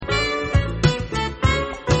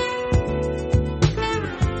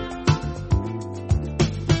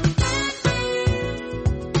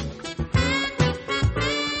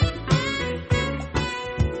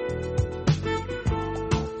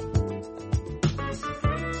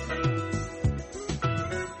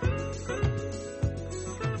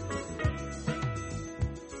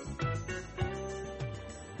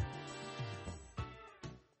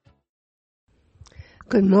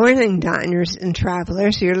Good morning, diners and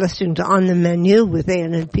travelers. You're listening to On the Menu with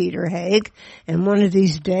Ann and Peter Haig. And one of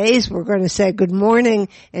these days, we're going to say good morning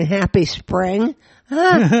and happy spring.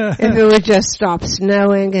 If it would just stop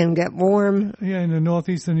snowing and get warm. Yeah, in the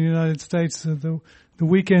northeastern United States, the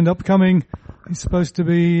weekend upcoming is supposed to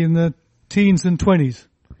be in the teens and 20s.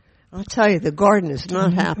 I'll tell you, the garden is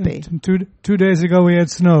not happy. Two days ago, we had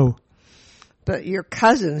snow. But your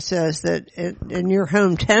cousin says that in your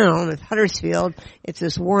hometown of Huddersfield, it's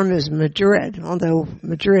as warm as Madrid, although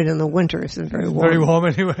Madrid in the winter isn't very warm. Very warm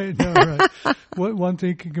anyway. No, right. One thing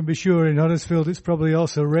you can be sure, in Huddersfield, it's probably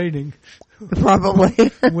also raining.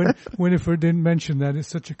 Probably. Winifred didn't mention that. It's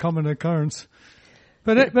such a common occurrence.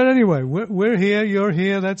 But anyway, we're here, you're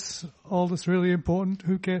here. That's all that's really important.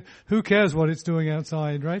 Who cares what it's doing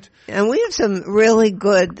outside, right? And we have some really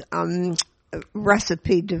good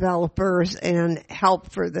recipe developers and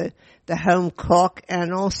help for the home cook,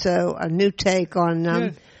 and also a new take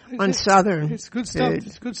on Southern. It's good stuff. Food.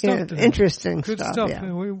 It's good stuff. Yeah, interesting good stuff.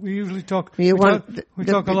 Yeah. We usually talk. We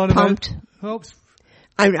talk a lot pumped. about.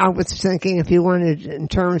 I was thinking if you wanted, in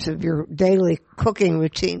terms of your daily cooking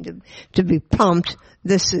routine, to be pumped,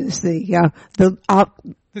 this is the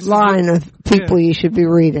line of people you should be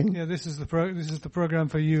reading. Yeah, this is the program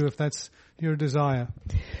for you if that's your desire.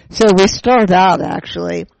 So we start out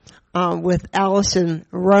actually with Alison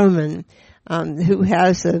Roman, who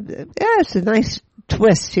has it's a nice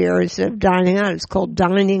twist here. Instead of dining out, it's called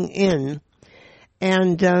dining in,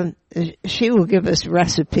 and she will give us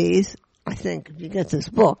recipes. I think if you get this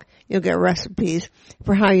book, you'll get recipes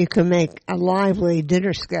for how you can make a lively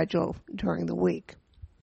dinner schedule during the week.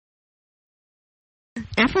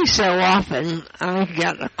 Every so often, I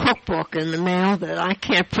get a cookbook in the mail that I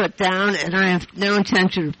can't put down, and I have no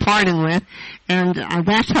intention of parting with, and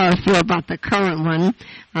that's how I feel about the current one,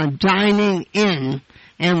 Dining In,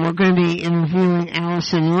 and we're going to be interviewing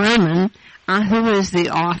Alison Roman, who is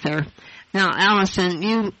the author. Now, Alison,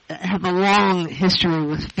 you have a long history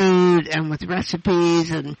with food and with recipes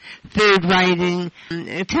and food writing.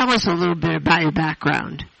 Tell us a little bit about your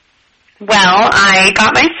background. Well, I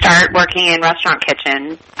got my start working in restaurant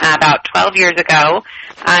kitchens about 12 years ago.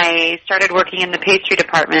 I started working in the pastry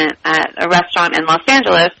department at a restaurant in Los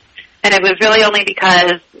Angeles, and it was really only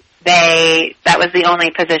because that was the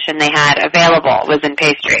only position they had available was in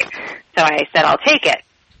pastry. So I said, I'll take it.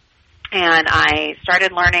 And I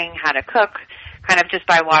started learning how to cook kind of just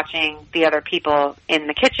by watching the other people in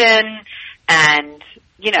the kitchen and,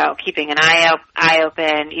 keeping an eye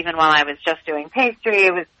open. Even while I was just doing pastry,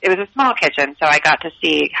 it was a small kitchen, so I got to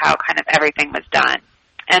see how kind of everything was done.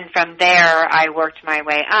 And from there, I worked my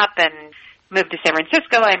way up and moved to San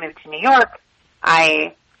Francisco. I moved to New York.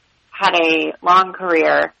 I had a long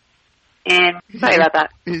career in, sorry about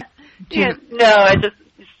that. Yeah, no, it's just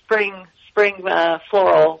spring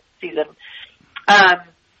floral season.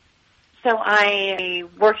 So I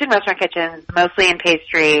worked in restaurant kitchens, mostly in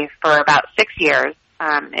pastry, for about 6 years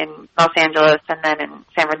in Los Angeles and then in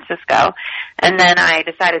San Francisco. And then I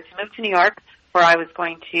decided to move to New York, where I was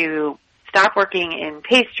going to stop working in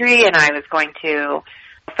pastry and I was going to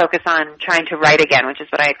focus on trying to write again, which is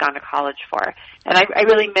what I had gone to college for. And I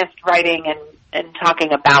really missed writing and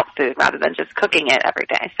talking about food rather than just cooking it every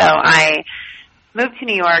day. So I moved to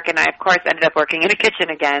New York, and I, of course, ended up working in a kitchen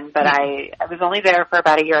again, but I was only there for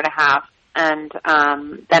about a year and a half, and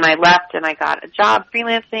then I left, and I got a job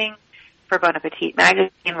freelancing for Bon Appetit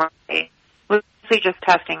magazine, where I was mostly just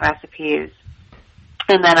testing recipes,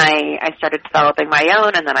 and then I started developing my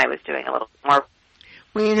own, and then I was doing a little more.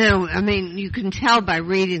 Well, you can tell by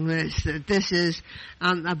reading this that this is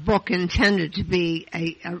a book intended to be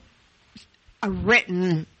a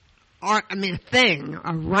written a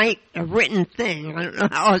written thing. I don't know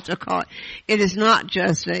how else to call it. It is not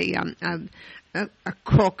just a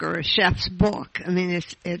cook or a chef's book.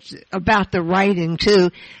 It's about the writing too.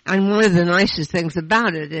 And one of the nicest things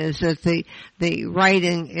about it is that the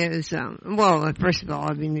writing is, first of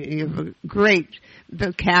all, you have a great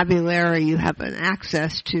vocabulary. You have an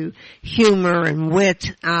access to humor and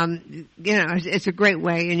wit. It's a great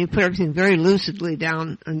way, and you put everything very lucidly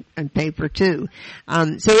down on paper too.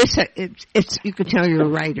 So it's you can tell you're a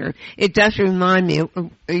writer. It does remind me.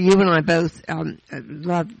 You and I both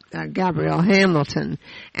love Gabrielle Hamilton,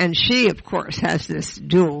 and she, of course, has this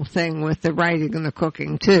dual thing with the writing and the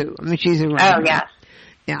cooking too. she's a writer. Oh yes.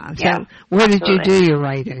 Yeah. So where did you do your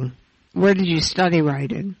writing? Where did you study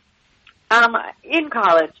writing? In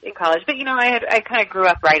college, but I kind of grew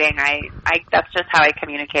up writing. That's just how I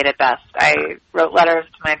communicated best. I wrote letters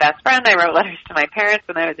to my best friend. I wrote letters to my parents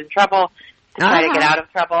when I was in trouble to try to get out of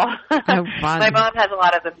trouble. Oh, fun. My mom has a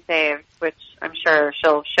lot of them saved, which I'm sure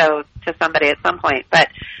she'll show to somebody at some point. But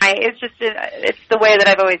it's the way that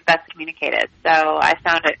I've always best communicated. So I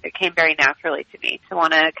found it came very naturally to me to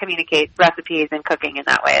want to communicate recipes and cooking in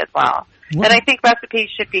that way as well. What? And I think recipes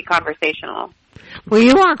should be conversational. Well,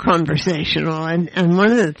 you are conversational, and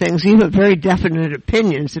one of the things, you have very definite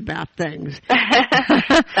opinions about things.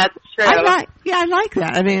 That's true. I like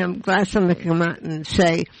that. I mean, I'm glad someone can come out and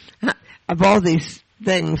say, of all these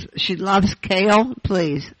things, she loves kale,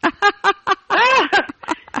 please.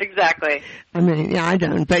 Exactly. I mean, yeah, I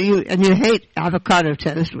don't, but you hate avocado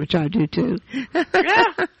toast, which I do too. Yeah.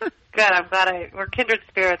 Good, I'm glad we're kindred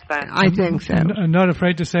spirits then. I think so. I'm not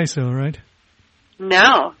afraid to say so, right?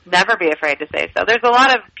 No, never be afraid to say so. There's a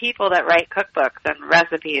lot of people that write cookbooks and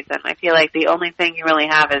recipes, and I feel like the only thing you really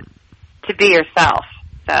have is to be yourself.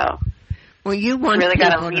 So, well, you want really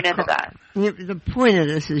got to lean into that. The point of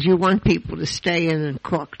this is you want people to stay in and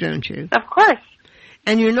cook, don't you? Of course.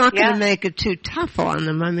 And you're not going to make it too tough on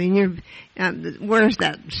them. I mean, where's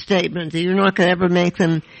that statement that you're not going to ever make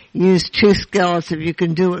them use 2 skillets if you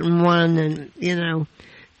can do it in one, and you're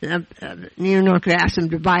not going to ask them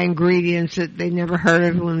to buy ingredients that they never heard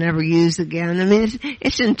of and will never use again. I mean,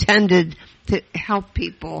 it's intended to help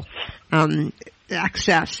people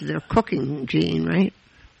access their cooking gene, right?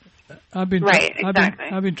 I've been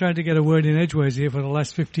trying to get a word in edgeways here for the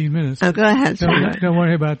last 15 minutes. Oh, go ahead. Don't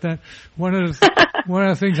worry about that. One of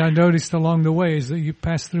the things I noticed along the way is that you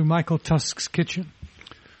pass through Michael Tusk's kitchen.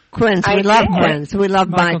 Quinn's. We love Quinn's. We love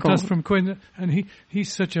Michael. Michael Tusk from Quinn, and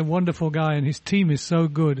he's such a wonderful guy, and his team is so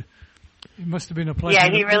good. It must have been a pleasure. Yeah,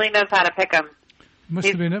 he really knows how to pick them.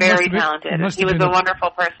 He's very talented. He was a wonderful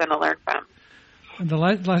person to learn from. And the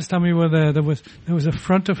last time we were there was a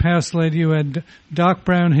front of house lady who had dark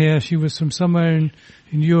brown hair. She was from somewhere in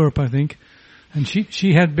Europe, I think, and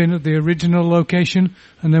she had been at the original location,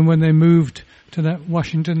 and then when they moved to that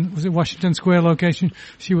Washington Square location,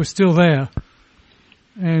 she was still there.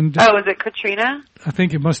 And was it Katrina? I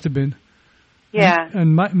think it must have been. Yeah.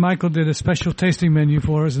 And Michael did a special tasting menu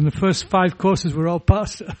for us, and the first 5 courses were all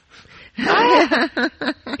pasta.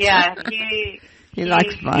 Yeah, he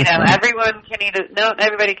likes pasta. Everyone can eat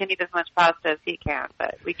everybody can eat as much pasta as he can,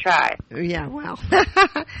 but we try. Yeah, well,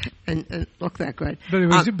 and look that good. But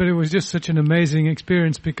it was just such an amazing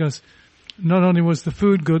experience because not only was the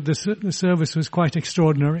food good, the service was quite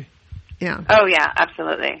extraordinary. Yeah. Oh yeah,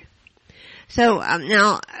 absolutely. So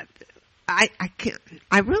now, I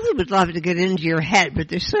really would love to get into your head, but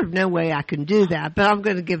there's sort of no way I can do that. But I'm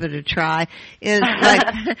going to give it a try. Is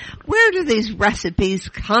like, where do these recipes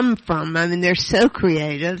come from? I mean, they're so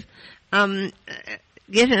creative. What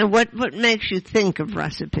makes you think of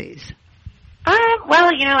recipes? Well,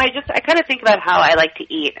 I kind of think about how I like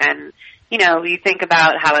to eat, and you think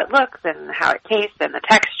about how it looks and how it tastes and the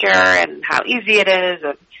texture and how easy it is,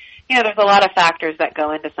 and there's a lot of factors that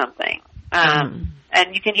go into something.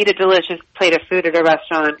 And you can eat a delicious plate of food at a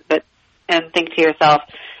restaurant, and think to yourself,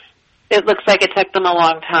 it looks like it took them a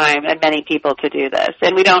long time and many people to do this.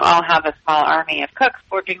 And we don't all have a small army of cooks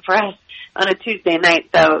working for us on a Tuesday night,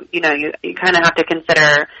 so, you kind of have to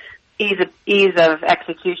consider ease of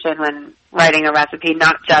execution when writing a recipe,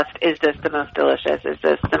 not just, is this the most delicious, is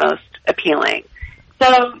this the most appealing?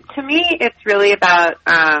 So, to me, it's really about,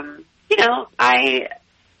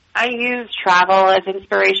 I use travel as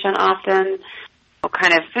inspiration often,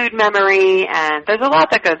 kind of food memory, and there's a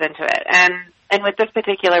lot that goes into it. And with this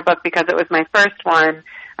particular book, because it was my first one,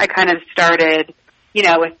 I kind of started,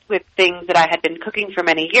 with things that I had been cooking for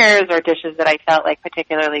many years or dishes that I felt like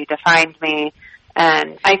particularly defined me.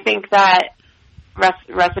 And I think that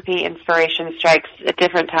recipe inspiration strikes at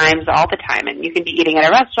different times all the time. And you can be eating at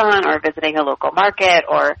a restaurant or visiting a local market,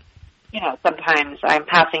 or sometimes I'm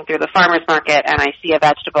passing through the farmer's market and I see a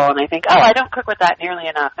vegetable and I think, I don't cook with that nearly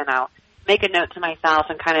enough, and I'll make a note to myself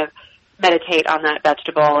and kind of meditate on that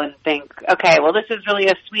vegetable and think, okay, well, this is really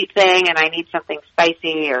a sweet thing and I need something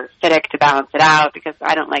spicy or acidic to balance it out because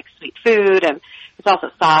I don't like sweet food, and it's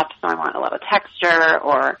also soft, so I want a lot of texture,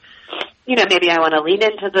 or, maybe I want to lean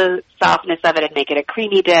into the softness of it and make it a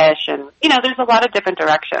creamy dish, and, there's a lot of different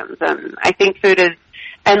directions, and I think food is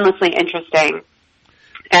endlessly interesting.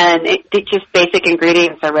 And just basic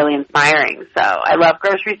ingredients are really inspiring. So I love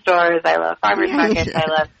grocery stores. I love farmers markets. I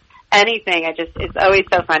love anything. It's always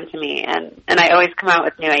so fun to me, and I always come out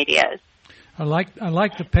with new ideas. I like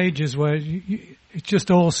the pages where it's just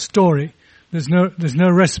all story. There's no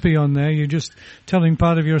recipe on there. You're just telling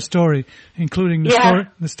part of your story, including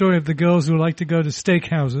the story of the girls who like to go to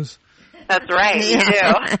steakhouses. That's right. You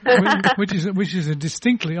do. which is a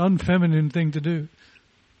distinctly unfeminine thing to do.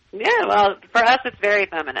 Yeah, well, for us, it's very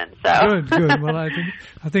feminine. So good. Well,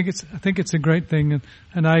 I think it's a great thing,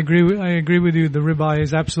 and I agree with you. The ribeye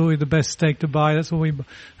is absolutely the best steak to buy. That's what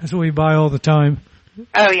we buy all the time.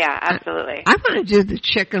 Oh yeah, absolutely. I want to do the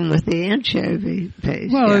chicken with the anchovy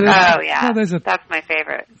paste. Well, that's my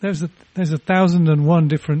favorite. There's 1,001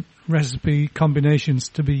 different recipe combinations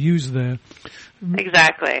to be used there.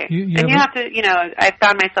 Exactly. You have to, I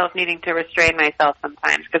found myself needing to restrain myself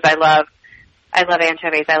sometimes because I love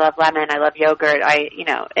anchovies, I love lemon, I love yogurt,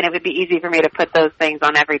 and it would be easy for me to put those things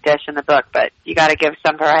on every dish in the book, but you got to give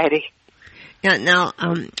some variety. Yeah. Now,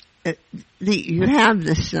 you have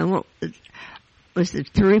this. What was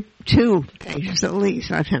it? 2 pages at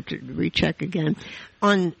least. I'd have to recheck again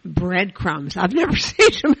on breadcrumbs. I've never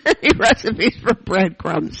seen so many recipes for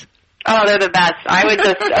breadcrumbs. Oh, they're the best. I would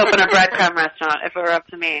just open a breadcrumb restaurant if it were up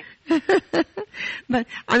to me. But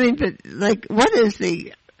what is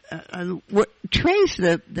the trace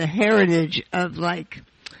the heritage of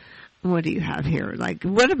what do you have here?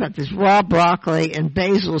 What about this raw broccoli and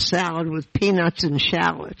basil salad with peanuts and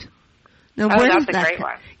shallot? Now, that's a great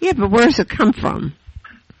one. Yeah, but where does it come from?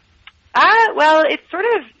 Well, it's sort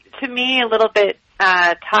of, to me, a little bit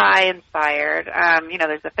Thai inspired.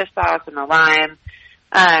 There's the fish sauce and the lime,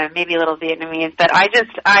 maybe a little Vietnamese. But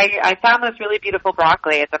I found this really beautiful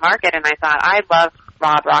broccoli at the market, and I thought, I love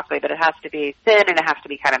raw broccoli, but it has to be thin and it has to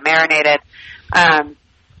be kind of marinated. And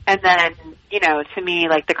then, to me,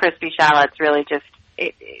 the crispy shallots really just,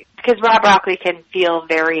 because raw broccoli can feel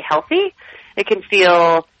very healthy. It can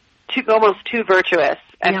feel almost too virtuous.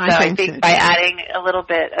 And so I think by adding a little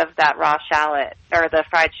bit of that raw shallot or the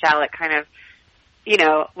fried shallot kind of,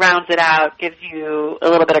 rounds it out, gives you a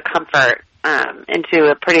little bit of comfort into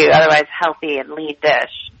a pretty otherwise healthy and lean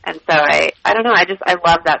dish. And so I don't know, I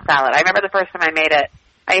love that salad. I remember the first time I made it,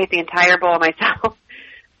 I ate the entire bowl myself.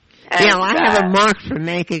 And, I have a mark for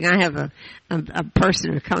making. I have a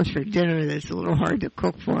person who comes for dinner that's a little hard to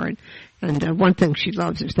cook for, and one thing she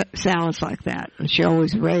loves is salads like that, and she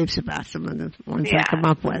always raves about some of the ones I come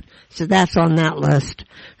up with. So that's on that list.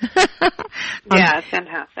 Yeah, it's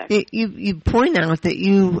fantastic. You point out that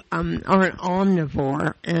you are an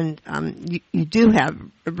omnivore, and you do have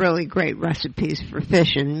really great recipes for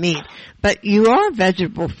fish and meat, but you are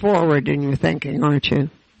vegetable forward in your thinking, aren't you?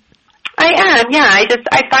 I am, yeah.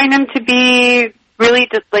 I find them to be really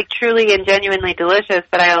just truly and genuinely delicious,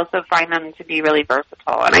 but I also find them to be really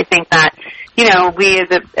versatile. And I think that, we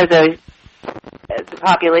as a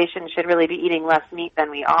population should really be eating less meat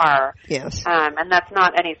than we are. Yes. And that's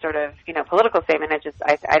not any sort of, political statement.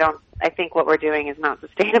 I think what we're doing is not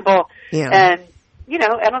sustainable. Yeah. And,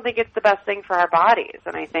 I don't think it's the best thing for our bodies.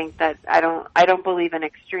 And I think that I don't believe in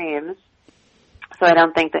extremes. So I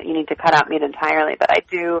don't think that you need to cut out meat entirely, but I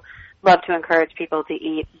do love to encourage people to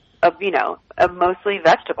eat, mostly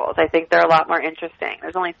vegetables. I think they're a lot more interesting.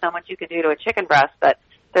 There's only so much you can do to a chicken breast, but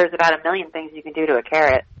there's about 1 million things you can do to a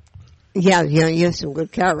carrot. Yeah, you have some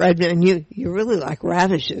good carrot, right? And you really like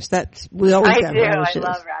radishes. We always have radishes. I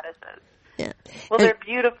love radishes. Yeah. Well, they're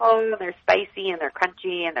beautiful, and they're spicy, and they're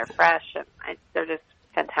crunchy, and they're fresh, and they're just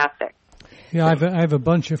fantastic. Yeah, I have a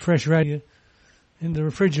bunch of fresh radishes in the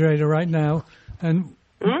refrigerator right now, and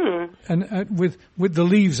with the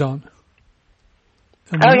leaves on.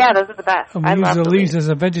 And those are the best. And we use the leaves as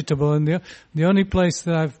a vegetable, and the only place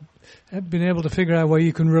that I've been able to figure out where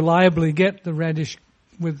you can reliably get the radishes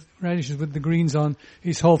with the greens on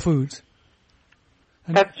is Whole Foods.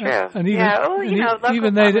 And, that's true. And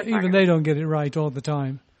even they don't get it right all the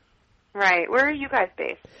time. Right. Where are you guys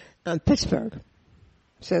based? Pittsburgh.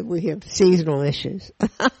 So we have seasonal issues.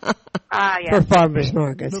 Yes. For farmers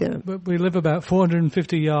markets, But we live about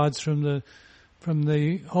 450 yards from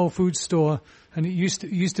the Whole Foods store, and it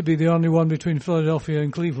used to be the only one between Philadelphia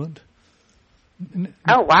and Cleveland.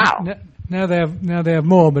 Oh wow! Now they have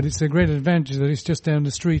more, but it's a great advantage that it's just down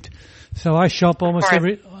the street. So I shop almost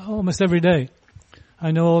every day.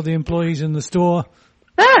 I know all the employees in the store,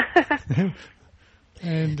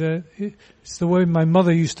 and it's the way my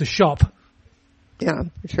mother used to shop. Yeah,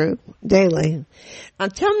 true. Daily.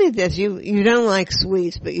 Tell me this, you don't like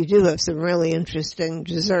sweets, but you do have some really interesting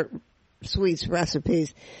dessert sweets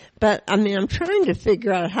recipes. But, I'm trying to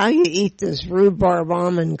figure out how you eat this rhubarb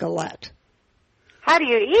almond galette. How do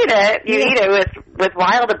you eat it? You eat it with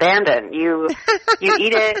wild abandon. You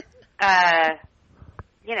eat it,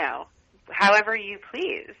 however you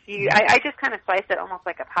please. I just kind of slice it almost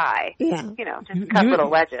like a pie. Yeah. Just cut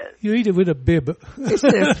little wedges. You eat it with a bib. It's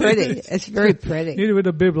so pretty. It's very pretty. You eat it with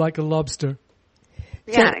a bib like a lobster.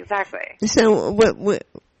 Yeah, exactly. So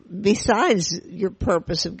besides your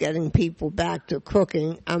purpose of getting people back to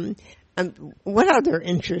cooking, what other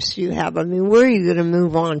interests do you have? I mean, where are you going to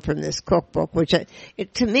move on from this cookbook? Which,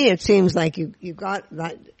 to me, it seems like you got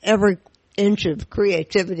that every inch of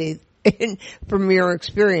creativity from your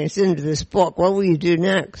experience into this book. What will you do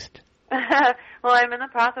next? Well, I'm in the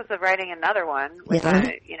process of writing another one. Which Yeah.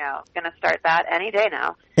 Going to start that any day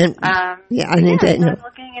now. And any day now. I'm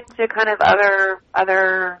looking into kind of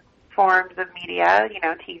other forms of media,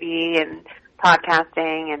 TV and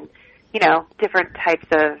podcasting and, different types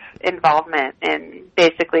of involvement in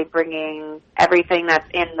basically bringing everything that's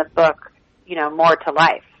in the book, more to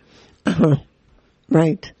life.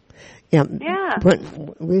 Right. Yeah. Yeah.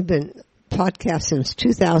 But we've been podcast since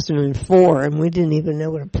 2004, and we didn't even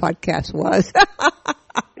know what a podcast was.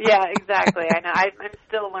 Yeah, exactly. I know. I'm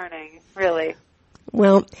still learning, really.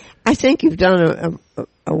 Well, I think you've done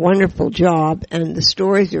a wonderful job, and the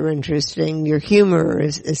stories are interesting. Your humor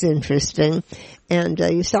is interesting, and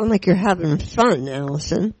you sound like you're having fun,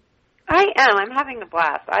 Allison. I am. I'm having a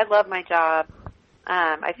blast. I love my job.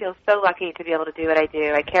 I feel so lucky to be able to do what I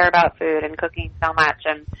do. I care about food and cooking so much,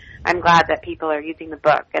 and I'm glad that people are using the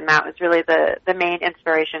book, and that was really the main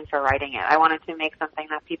inspiration for writing it. I wanted to make something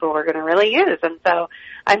that people were going to really use, and so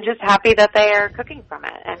I'm just happy that they are cooking from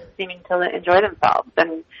it and seeming to enjoy themselves,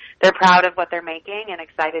 and they're proud of what they're making and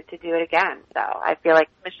excited to do it again. So I feel like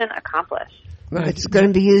mission accomplished. Well, it's going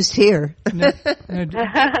to be used here.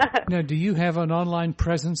 Now, do you have an online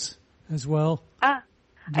presence as well?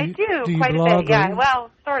 I do you quite a blog bit, yeah. or-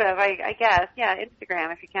 Well, sort of, I guess. Yeah,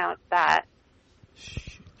 Instagram, if you count that.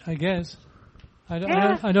 I guess. I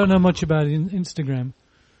Yeah. don't know much about Instagram.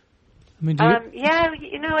 I mean, do you? Yeah,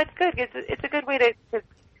 it's good. It's a good way to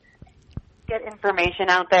get information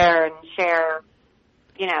out there and share,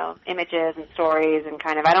 images and stories and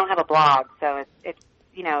kind of. I don't have a blog, so it's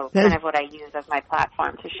kind of what I use as my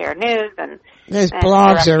platform to share news and. Those and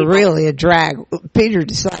blogs direct are people. really a drag. Peter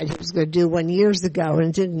decided he was going to do one years ago, and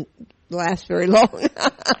it didn't last very long.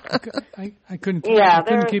 I couldn't. Yeah, I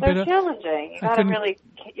couldn't keep they're it up. challenging. You I gotta couldn't- really.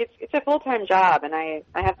 It's a full-time job, and I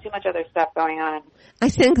have too much other stuff going on. I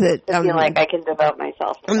think that I feel like I can devote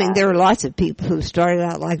myself to that. there are lots of people who started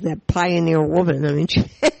out like that pioneer woman. I mean,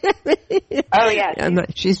 Oh yeah,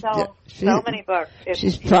 she's so many books.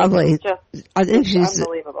 She's probably. Just I think she's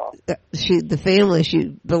unbelievable. the family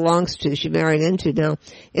she belongs to. She married into now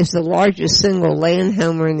is the largest single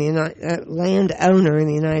landowner in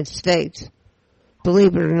the United States.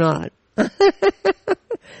 Believe it or not.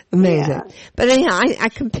 Amazing. Yeah. But anyhow, I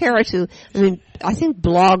compare it to, I think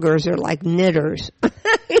bloggers are like knitters.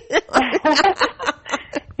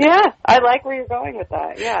 Yeah, I like where you're going with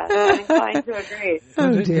that. Yeah, I'm inclined to agree.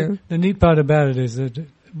 Oh dear. The neat part about it is that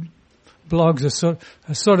blogs are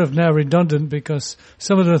sort of now redundant because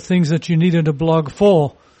some of the things that you needed a blog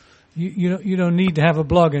for, you don't need to have a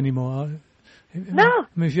blog anymore. No. I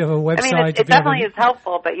mean, if you have a website, It definitely is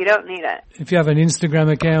helpful, but you don't need it. if you have an Instagram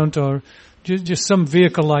account or just some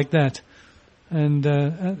vehicle like that, and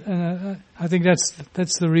I think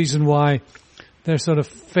that's the reason why they're sort of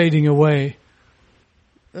fading away.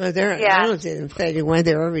 I don't see them fading away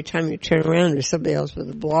there. Every time you turn around, there's somebody else with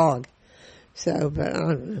a blog. So, but I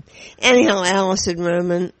don't know. Anyhow, Allison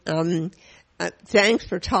Roman, thanks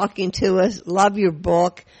for talking to us. Love your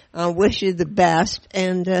book. Wish you the best,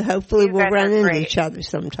 and hopefully You we'll guys run are into great. each other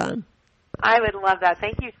sometime. I would love that.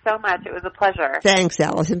 Thank you so much. It was a pleasure. Thanks,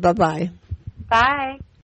 Allison. Bye-bye. Bye.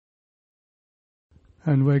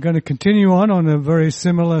 And we're going to continue on a very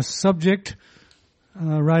similar subject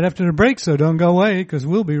right after the break, so don't go away because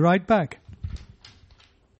we'll be right back.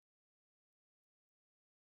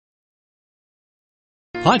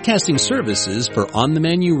 Podcasting services for On the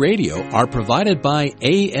Menu Radio are provided by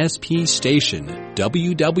ASP Station,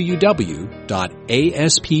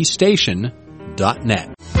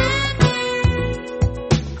 www.aspstation.net.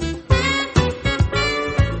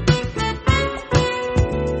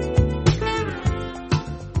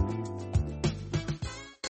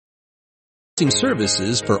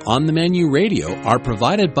 Services for On the Menu Radio are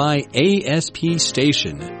provided by ASP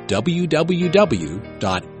Station,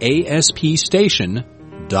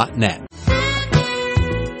 www.aspstation.net.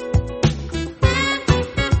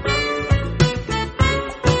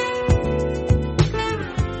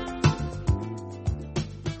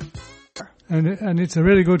 And it's a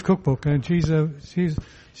really good cookbook, and she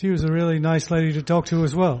was a really nice lady to talk to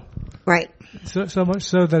as well. Right. So much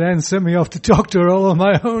so that Anne sent me off to talk to her all on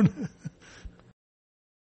my own.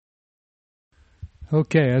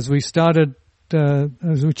 Okay, as we chatted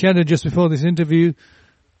just before this interview,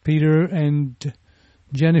 Peter and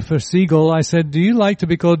Jennifer Siegel, I said, do you like to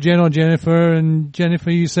be called Jen or Jennifer? And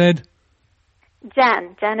Jennifer, you said?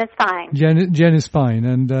 Jen. Jen is fine. Jen is fine.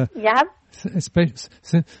 And Yep.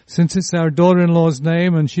 Since it's our daughter-in-law's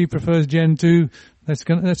name and she prefers Jen too, that's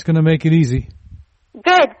gonna make it easy.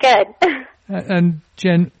 Good. And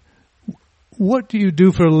Jen, what do you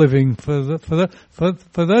do for a living? For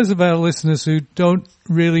those of our listeners who don't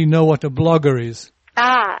really know what a blogger is.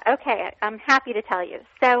 Okay. I'm happy to tell you.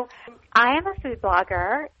 So I am a food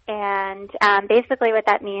blogger, and basically what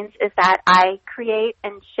that means is that I create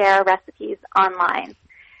and share recipes online.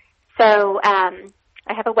 So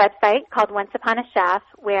I have a website called Once Upon a Chef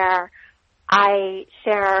where I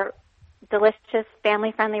share delicious,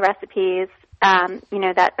 family-friendly recipes,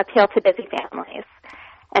 that appeal to busy families.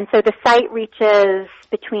 And so the site reaches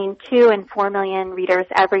between 2 and 4 million readers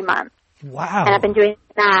every month. Wow. And I've been doing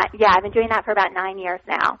that. Yeah, I've been doing that for about 9 years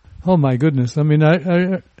now. Oh my goodness. I mean,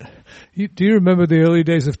 do you remember the early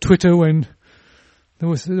days of Twitter when there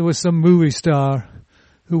was some movie star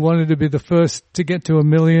who wanted to be the first to get to 1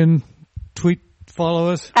 million tweet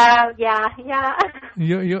followers? Oh, yeah.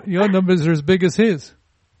 Your numbers are as big as his.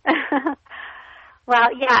 Well,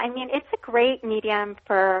 yeah, I mean, it's a great medium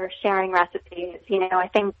for sharing recipes. I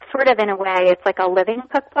think sort of in a way it's like a living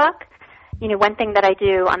cookbook. One thing that I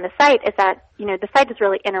do on the site is that, the site is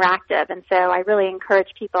really interactive, and so I really encourage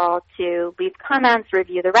people to leave comments,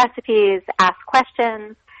 review the recipes, ask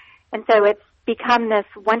questions, and so it's become this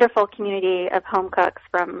wonderful community of home cooks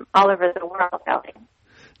from all over the world.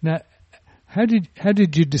 Now, how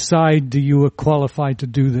did you decide that you were qualified to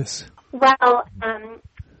do this? Well,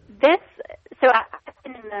 so I've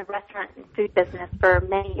been in the restaurant and food business for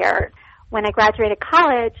many years. When I graduated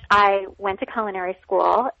college, I went to culinary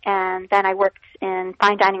school, and then I worked in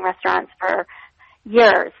fine dining restaurants for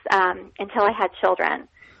years until I had children.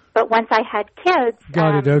 But once I had kids...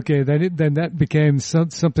 Got it, okay. Then that became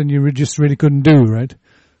something you just really couldn't do, right?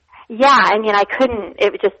 Yeah, I mean, I couldn't.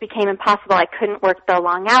 It just became impossible. I couldn't work the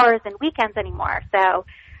long hours and weekends anymore. So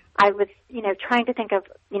I was, trying to think of,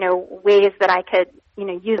 ways that I could,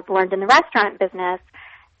 use what I've learned in the restaurant business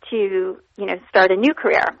to, start a new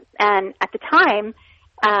career. And at the time,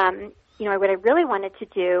 what I really wanted to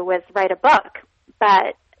do was write a book.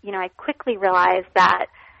 But, I quickly realized that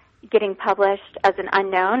getting published as an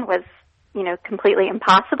unknown was, completely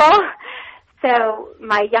impossible. So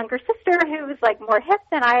my younger sister, who was like more hip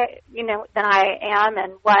than I am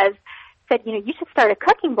and said, you should start a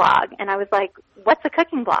cooking blog. And I was like, what's a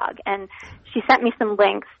cooking blog? And she sent me some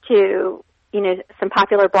links to, some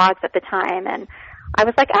popular blogs at the time. And I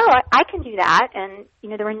was like, oh, I can do that. And,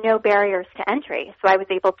 there were no barriers to entry. So I was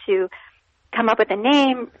able to come up with a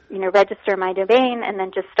name, register my domain, and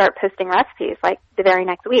then just start posting recipes like the very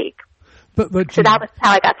next week. So that was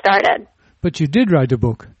how I got started. But you did write a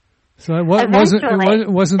book. So it wasn't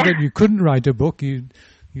that you couldn't write a book. You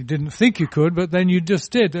didn't think you could, but then you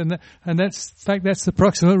just did. And that's, in fact, that's the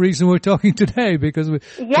proximate reason we're talking today, because we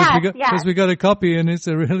got a copy, and it's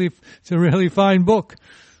a really fine book.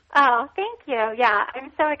 Oh, thank you. Yeah,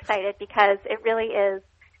 I'm so excited because it really is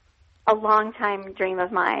a long time dream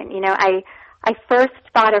of mine. I first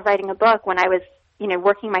thought of writing a book when I was,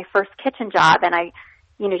 working my first kitchen job, and I,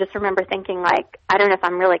 just remember thinking like, I don't know if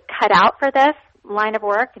I'm really cut out for this line of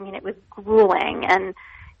work. I mean, it was grueling, and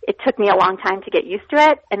it took me a long time to get used to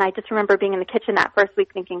it. And I just remember being in the kitchen that first week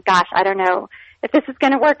thinking, gosh, I don't know if this is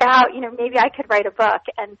going to work out. Maybe I could write a book.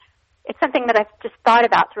 And it's something that I've just thought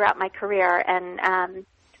about throughout my career. And,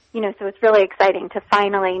 so it's really exciting to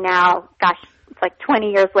finally now, gosh, it's like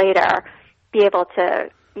 20 years later, be able to,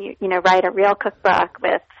 write a real cookbook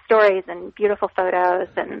with stories and beautiful photos.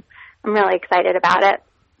 And I'm really excited about it.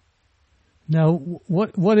 Now,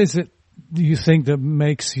 what is it do you think that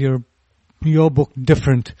makes your book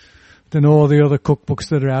different than all the other cookbooks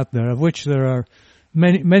that are out there, of which there are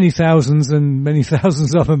many thousands, and many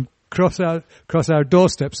thousands of them cross our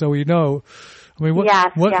doorstep, so we know. I mean,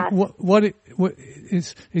 what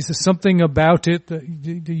is there something about it that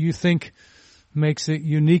do you think makes it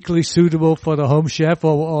uniquely suitable for the home chef,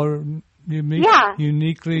 or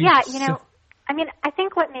uniquely? Yeah, I mean, I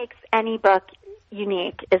think what makes any book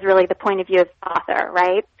unique is really the point of view of the author,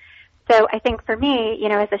 right? So I think for me,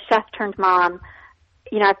 as a chef turned mom,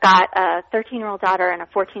 I've got a 13-year-old daughter and a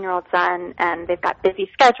 14-year-old son, and they've got busy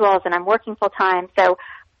schedules, and I'm working full time. So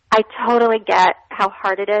I totally get how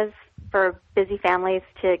hard it is for busy families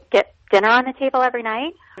to get dinner on the table every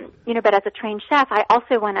night. But as a trained chef, I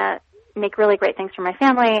also want to make really great things for my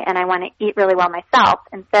family, and I want to eat really well myself.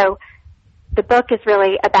 And so the book is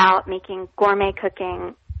really about making gourmet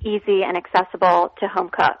cooking easy and accessible to home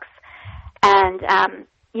cooks. And,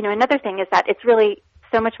 another thing is that it's really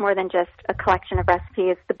so much more than just a collection of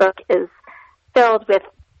recipes. The book is filled with,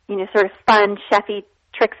 sort of fun, chefy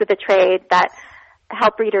tricks of the trade that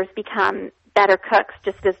help readers become better cooks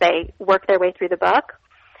just as they work their way through the book.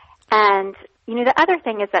 And, the other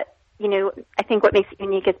thing is that, I think what makes it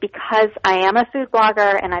unique is because I am a food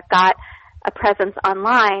blogger and I've got a presence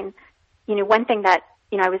online, one thing that,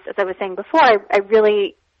 as I was saying before, I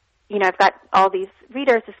really, I've got all these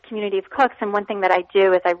readers, this community of cooks, and one thing that I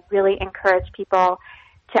do is I really encourage people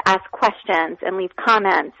to ask questions and leave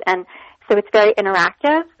comments, and so it's very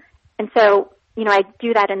interactive. And so, I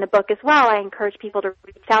do that in the book as well. I encourage people to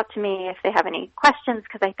reach out to me if they have any questions,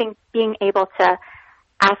 because I think being able to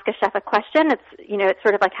ask a chef a question, it's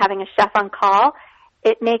sort of like having a chef on call.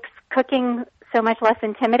 It makes cooking so much less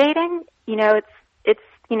intimidating. It's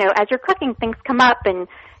as you're cooking, things come up, and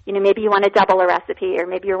maybe you want to double a recipe, or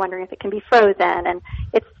maybe you're wondering if it can be frozen, and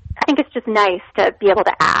I think it's just nice to be able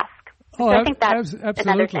to ask. Oh, so I think that's absolutely.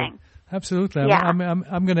 another thing. Absolutely. Yeah.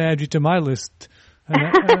 I'm going to add you to my list,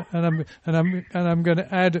 and I'm going to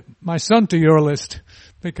add my son to your list,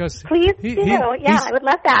 because please do. I would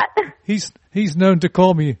love that. He's known to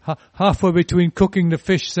call me halfway between cooking the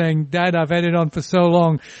fish, saying, "Dad, I've had it on for so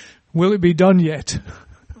long. Will it be done yet?"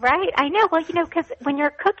 Right. I know. Well, because when you're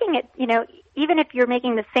cooking it, even if you're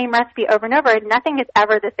making the same recipe over and over, nothing is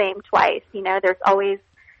ever the same twice. There's always,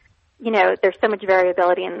 there's so much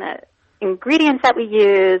variability in the ingredients that we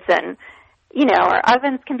use, and, our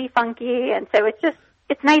ovens can be funky, and so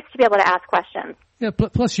it's nice to be able to ask questions. Yeah.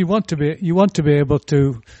 Plus, you want to be able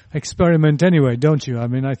to experiment anyway, don't you? I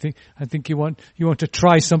mean, I think you want to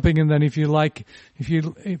try something, and then if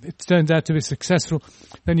it turns out to be successful,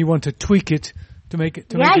 then you want to tweak it to make it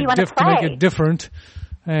different.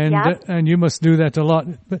 And you must do that a lot.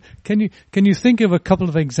 But can you think of a couple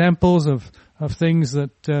of examples of things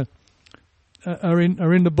that are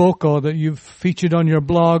in the book, or that you've featured on your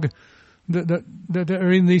blog, that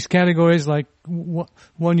are in these categories? Like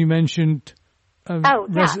one you mentioned,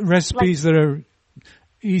 recipes that are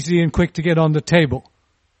easy and quick to get on the table.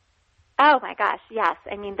 Oh my gosh, yes.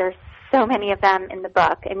 I mean, there's so many of them in the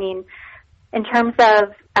book. I mean, in terms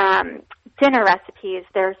of dinner recipes,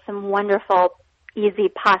 there's some wonderful, easy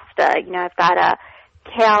pasta. I've got a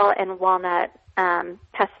kale and walnut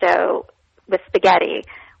pesto with spaghetti,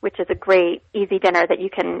 which is a great, easy dinner that you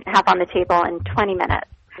can have on the table in 20 minutes.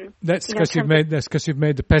 That's because you've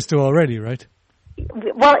made the pesto already, right?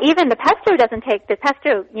 Well, even the pesto doesn't take the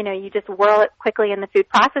pesto. You just whirl it quickly in the food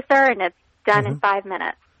processor, and it's done in 5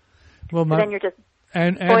 minutes. Well, so then you're just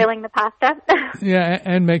boiling the pasta. Yeah,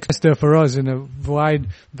 and make pasta for us in a wide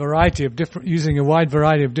variety of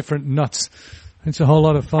different nuts. It's a whole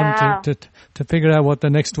lot of fun to figure out what the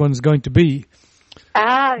next one's going to be.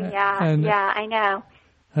 Oh yeah, I know.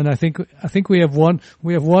 And I think we have one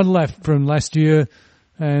left from last year,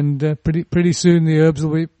 and pretty soon the herbs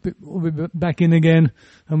will be back in again,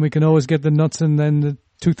 and we can always get the nuts, and then the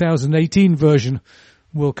 2018 version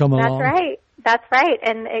will come along. That's right,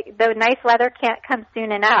 and the nice weather can't come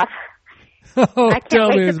soon enough. Oh, I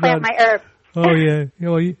can't wait to plant my herbs. Oh yeah,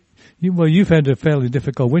 you've had a fairly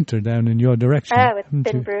difficult winter down in your direction. Oh, it's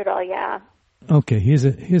been brutal, yeah. Okay, here's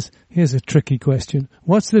a tricky question.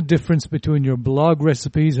 What's the difference between your blog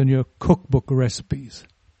recipes and your cookbook recipes?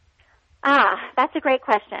 That's a great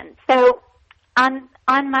question. So on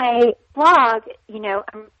my blog,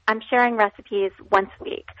 I'm sharing recipes once a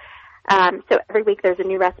week. So every week there's a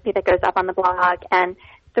new recipe that goes up on the blog, and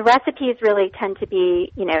the recipes really tend to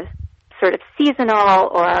be, sort of seasonal,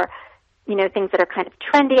 or, things that are kind of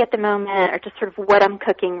trendy at the moment, or just sort of what I'm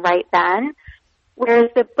cooking right then. Whereas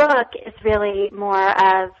the book is really more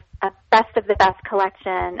of a best of the best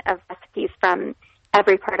collection of recipes from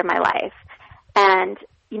every part of my life. And,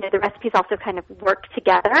 the recipes also kind of work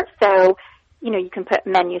together. So, you can put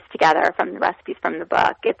menus together from the recipes from the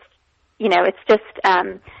book. It's just,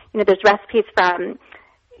 there's recipes from,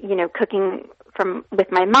 cooking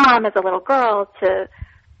with my mom as a little girl, to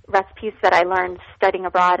recipes that I learned studying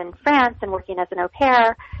abroad in France and working as an au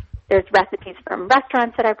pair. There's recipes from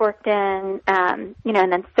restaurants that I've worked in, and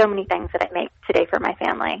then so many things that I make today for my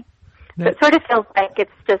family. So it sort of feels like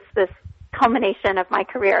it's just this culmination of my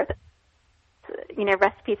career,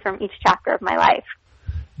 recipes from each chapter of my life.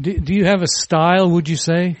 Do you have a style, would you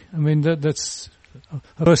say? I mean, that's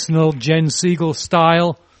a personal Jen Siegel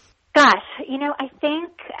style? Gosh, I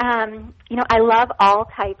think, I love all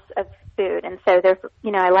types of food. And so there's,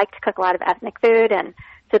 I like to cook a lot of ethnic food. And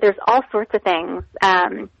so there's all sorts of things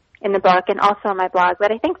in the book and also on my blog.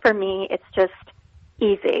 But I think for me, it's just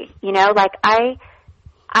easy.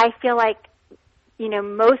 I feel like,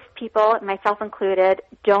 most people, myself included,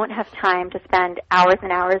 don't have time to spend hours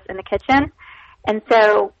and hours in the kitchen. And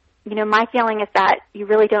so, my feeling is that you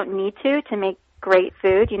really don't need to make great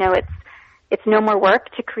food. It's no more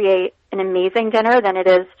work to create an amazing dinner than it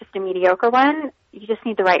is just a mediocre one. You just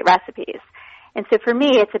need the right recipes. And so for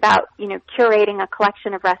me, it's about, curating a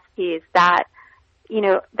collection of recipes that,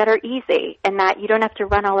 that are easy and that you don't have to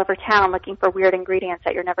run all over town looking for weird ingredients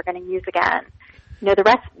that you're never going to use again.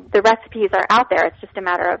 The recipes are out there. It's just a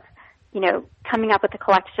matter of, coming up with a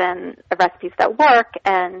collection of recipes that work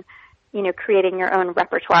and, creating your own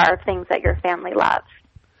repertoire of things that your family loves.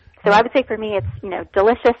 So I would say for me, it's,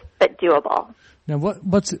 delicious but doable. Now,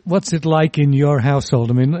 what's it like in your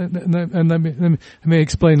household? I mean, and let me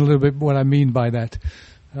explain a little bit what I mean by that.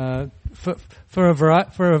 For a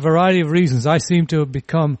variety of reasons, I seem to have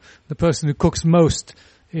become the person who cooks most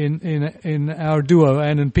in our duo,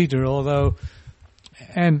 Ann and Peter. Although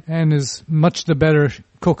Ann is much the better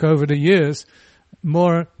cook over the years,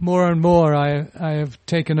 more and more I have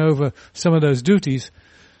taken over some of those duties,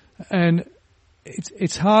 and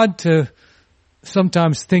it's hard to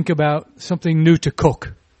sometimes think about something new to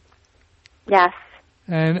cook. Yes.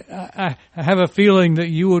 And I have a feeling that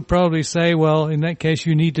you would probably say, well, in that case,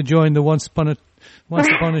 you need to join the Once Upon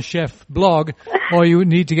a Chef blog, or you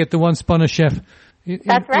need to get the Once Upon a Chef.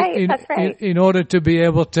 That's right. In order to be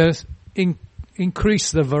able to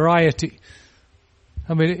increase the variety.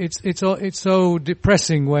 I mean, it's so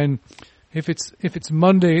depressing when, if it's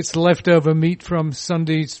Monday, it's leftover meat from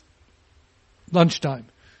Sunday's lunchtime.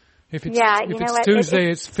 If it's Tuesday,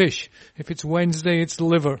 it's fish. If it's Wednesday, it's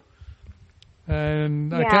liver.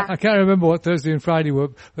 And I can't remember what Thursday and Friday were,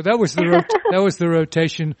 but that was the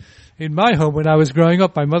rotation in my home when I was growing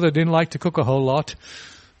up. My mother didn't like to cook a whole lot,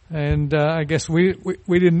 and I guess we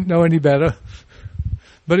didn't know any better.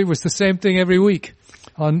 But it was the same thing every week.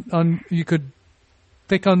 You could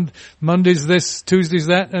pick on Mondays this, Tuesdays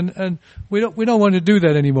that, and we don't want to do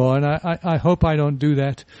that anymore. And I hope I don't do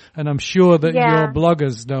that, and I'm sure that your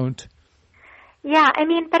bloggers don't. Yeah,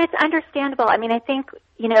 but it's understandable. I think,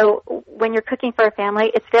 when you're cooking for a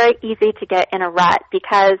family, it's very easy to get in a rut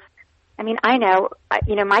because, I know,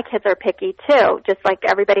 my kids are picky too, just like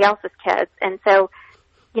everybody else's kids. And so,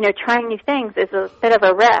 trying new things is a bit of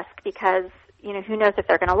a risk because, who knows if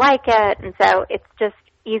they're going to like it. And so it's just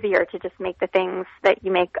easier to just make the things that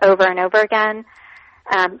you make over and over again.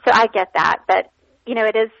 So I get that. But,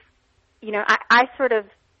 it is, I sort of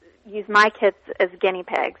use my kids as guinea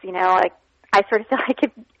pigs, I sort of feel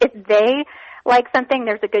like if they like something,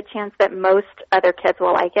 there's a good chance that most other kids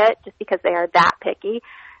will like it just because they are that picky.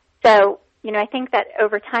 So, I think that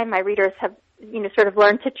over time my readers have, sort of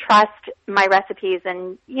learned to trust my recipes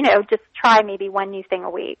and, just try maybe one new thing a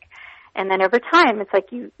week. And then over time, it's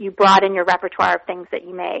like you broaden your repertoire of things that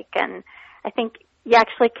you make. And I think you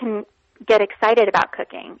actually can get excited about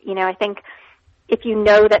cooking. I think if you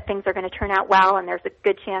know that things are going to turn out well and there's a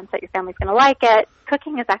good chance that your family's going to like it,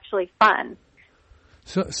 cooking is actually fun.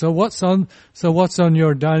 So what's on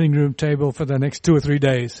your dining room table for the next 2 or 3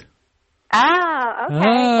 days? Ah, okay.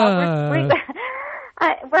 Well,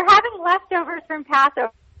 we're having leftovers from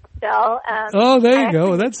Passover still. There you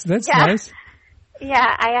go. That's nice. Yeah,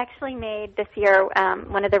 I actually made this year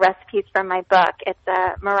one of the recipes from my book. It's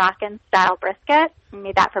a Moroccan-style brisket. I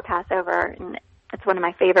made that for Passover, and it's one of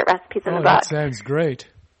my favorite recipes in the book. That sounds great.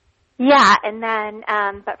 Yeah, and then,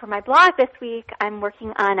 but for my blog this week, I'm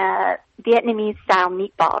working on a Vietnamese-style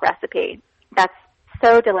meatball recipe that's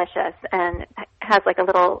so delicious and has like a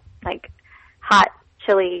little hot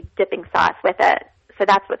chili dipping sauce with it. So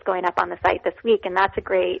that's what's going up on the site this week, and that's a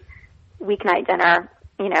great weeknight dinner,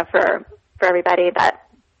 for everybody that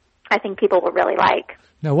I think people will really like.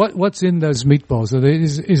 Now, what's in those meatballs?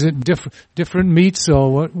 Is it different meats,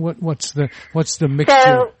 or what's the mixture?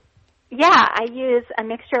 So, yeah, I use a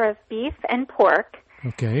mixture of beef and pork.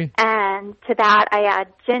 Okay. And to that, I add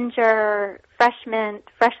ginger, fresh mint,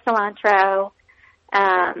 fresh cilantro,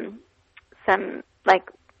 some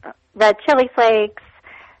red chili flakes,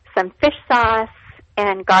 some fish sauce,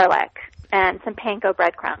 and garlic, and some panko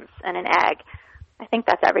breadcrumbs, and an egg. I think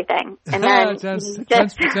that's everything. And then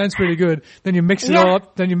sounds pretty good. Then you mix it all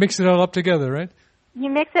up. Then you mix it all up together, right? You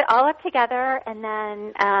mix it all up together, and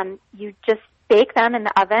then you just bake them in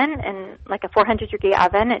the oven in like a 400-degree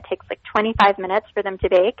oven. It takes 25 minutes for them to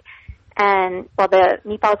bake. And while the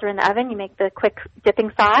meatballs are in the oven, you make the quick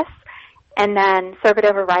dipping sauce, and then serve it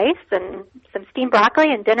over rice and some steamed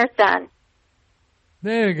broccoli, and dinner's done.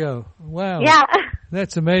 There you go. Wow. Yeah.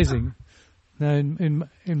 That's amazing. Now, in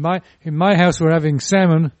my house, we're having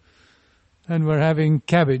salmon, and we're having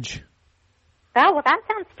cabbage. Oh, well, that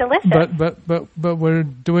sounds delicious. But we're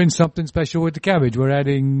doing something special with the cabbage. We're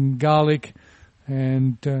adding garlic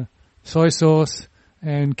and soy sauce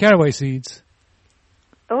and caraway seeds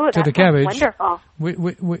to the cabbage. Wonderful.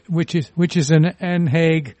 Which is an Ann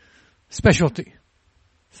Haig specialty.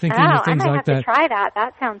 thinking of things like that. I might have to try that.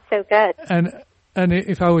 That sounds so good. And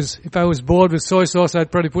if I was bored with soy sauce,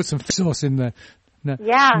 I'd probably put some fish sauce in there. Now,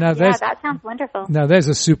 that sounds wonderful. Now there's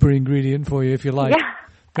a super ingredient for you if you like.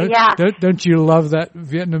 Don't you love that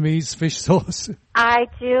Vietnamese fish sauce? I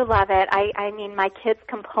do love it. I mean, my kids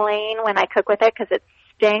complain when I cook with it because it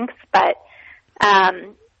stinks, but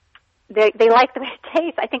they like the way it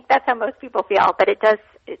tastes. I think that's how most people feel, but it does.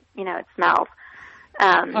 It smells.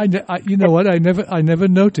 You know what? I never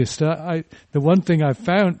noticed. The one thing I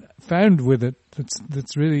found with it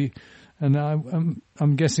that's really, and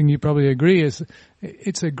I'm guessing you probably agree, is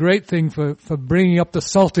it's a great thing for bringing up the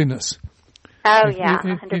saltiness. Oh,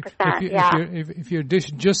 100%. If your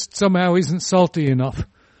dish just somehow isn't salty enough,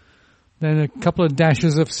 then a couple of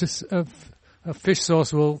dashes of fish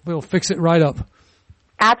sauce will fix it right up.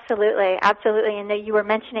 Absolutely. And you were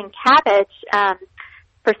mentioning cabbage.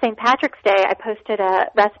 For St. Patrick's Day, I posted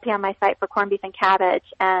a recipe on my site for corned beef and cabbage,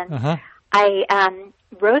 and I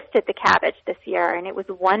roasted the cabbage this year, and it was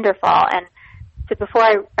wonderful. And so before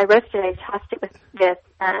I roasted it, I tossed it with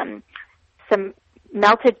some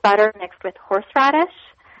melted butter mixed with horseradish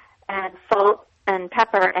and salt and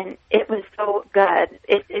pepper, and it was so good.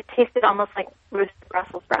 It tasted almost like roasted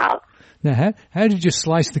Brussels sprouts. Now, how did you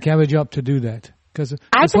slice the cabbage up to do that? Because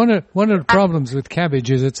one of the problems with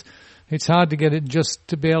cabbage is it's hard to get it just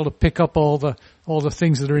to be able to pick up all the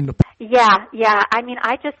things that are in the. Yeah. I mean,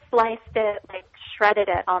 I just sliced it, like shredded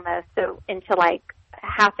it almost, so into like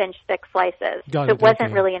half-inch thick slices. So it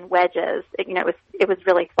wasn't really in wedges. It was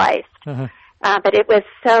really sliced. But it was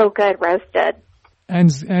so good roasted.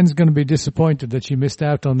 Anne's going to be disappointed that she missed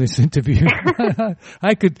out on this interview.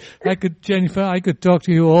 Jennifer, I could talk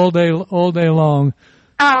to you all day long.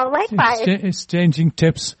 Oh, likewise. Exchanging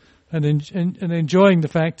tips and enjoying the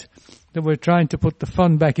fact that we're trying to put the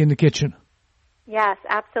fun back in the kitchen. Yes,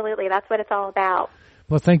 absolutely. That's what it's all about.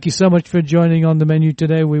 Well, thank you so much for joining On the Menu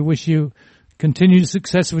today. We wish you continued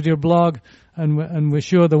success with your blog, and we're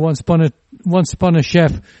sure the Once Upon a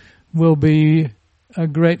Chef will be a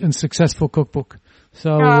great and successful cookbook.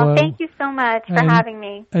 So, thank you so much for having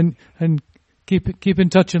me. And keep in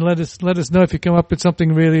touch and let us know if you come up with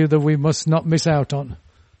something really that we must not miss out on.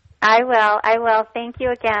 I will. Thank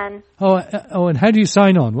you again. Oh, and how do you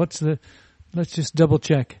sign on? Let's just double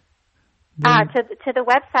check. To the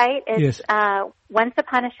website, it's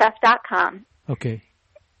onceuponachef.com. Okay.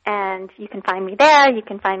 And you can find me there. You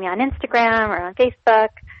can find me on Instagram or on Facebook.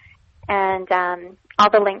 And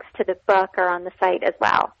all the links to the book are on the site as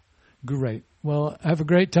well. Great. Well, have a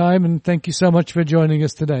great time, and thank you so much for joining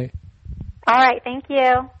us today. All right. Thank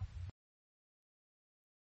you.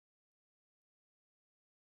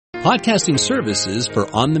 Podcasting services for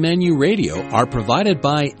On the Menu Radio are provided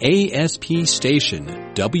by ASP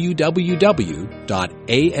Station,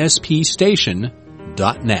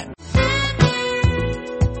 www.aspstation.net.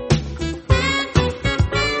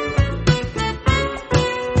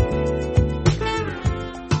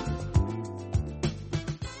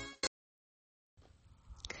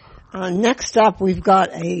 Next up, we've got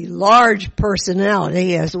a large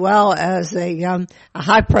personality as well as a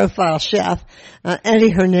high-profile chef, Eddie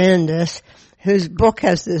Hernandez, whose book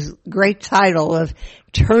has this great title of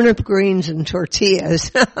Turnip Greens and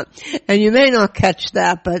Tortillas. And you may not catch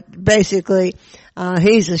that, but basically,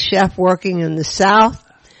 he's a chef working in the South,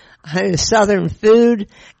 Southern food,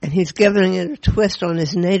 and he's giving it a twist on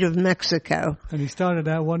his native Mexico. And he started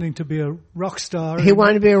out wanting to be a rock star. He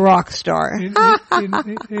wanted to be a rock star. In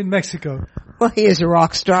Mexico. Well, he is a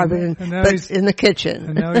rock star, but in the kitchen.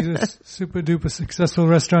 And now he's a super duper successful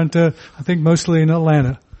restaurateur, I think mostly in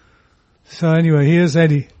Atlanta. So anyway, here's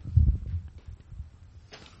Eddie.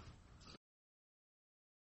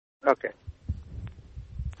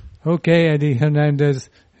 Okay, Eddie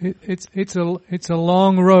Hernandez. It's a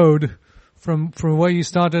long road from where you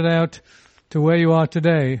started out to where you are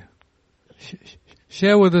today.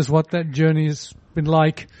 Share with us what that journey has been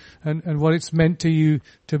like and what it's meant to you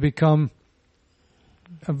to become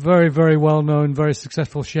a very, very well-known, very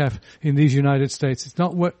successful chef in these United States. It's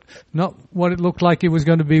not what it looked like it was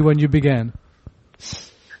going to be when you began.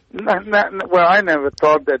 Well, I never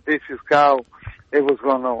thought that this is how it was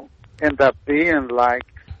going to end up being like.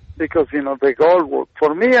 Because, the goal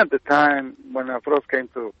for me at the time when I first came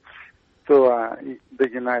to the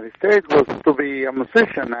United States was to be a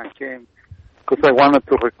musician. I came because I wanted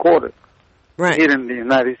to record it here in the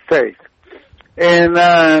United States. And,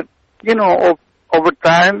 over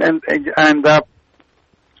time, and I ended up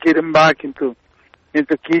getting back into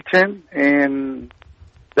kitchen, and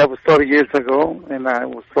that was 30 years ago, and I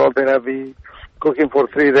was told that I'd be cooking for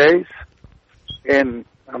 3 days, and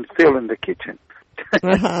I'm still in the kitchen.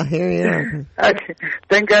 Here you are.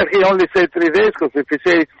 Thank God he only said 3 days, because if he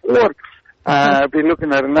says 4, I'll be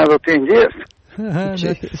looking at another 10 years. Now,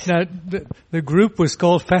 the group was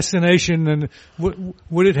called Fascination, and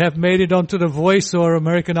would it have made it onto The Voice or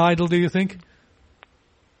American Idol, do you think?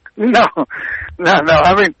 No.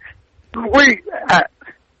 I mean,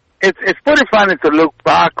 it's pretty funny to look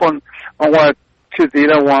back on what you did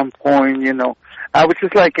at one point, you know. I was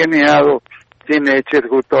just like any other teenager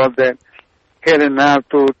who thought that heading out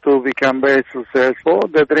to become very successful,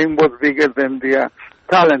 the dream was bigger than the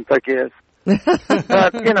talent, I guess.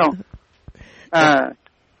 But, you know,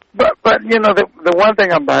 but you know, the one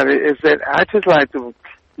thing about it is that I just like to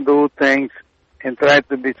do things and try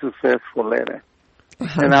to be successful later.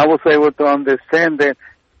 And I was able to understand that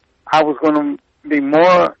I was going to be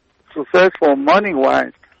more successful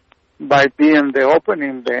money-wise by being the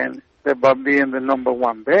opening band than by being the number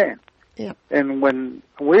one band. Yeah. And when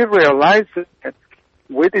we realized that,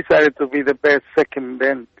 we decided to be the best second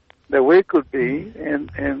band that we could be and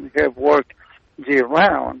have worked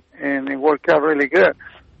year-round, and it worked out really good.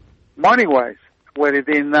 Money-wise, what it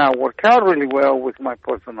did now worked out really well with my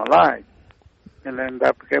personal life, and I ended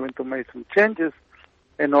up having to make some changes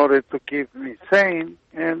in order to keep me sane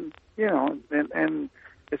and, you know, and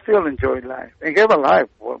still enjoy life and have a life,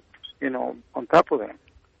 you know, on top of that.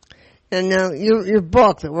 And now your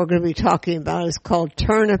book that we're going to be talking about is called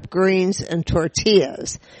Turnip Greens and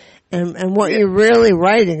Tortillas. And what you're really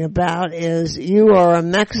writing about is you are a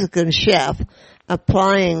Mexican chef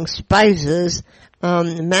applying spices,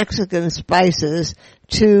 Mexican spices,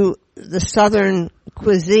 to the Southern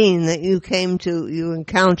cuisine that you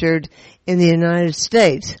encountered in the United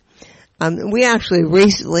States. We actually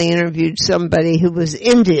recently interviewed somebody who was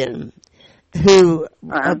Indian, who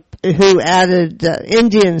added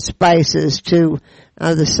Indian spices to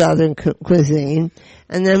the Southern cuisine.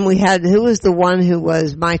 And then we had, who was the one who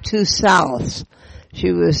was My Two Souths?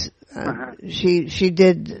 She was, she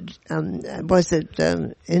did, was it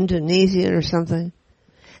Indonesian or something?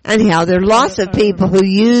 Anyhow, there are lots of people who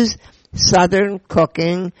use Southern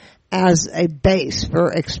cooking as a base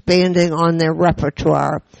for expanding on their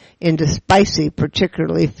repertoire into spicy,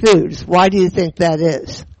 particularly foods. Why do you think that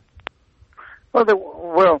is?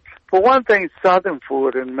 Well, for one thing, Southern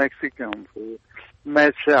food and Mexican food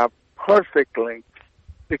match up perfectly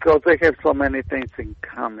because they have so many things in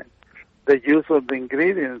common. The use of the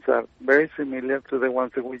ingredients are very similar to the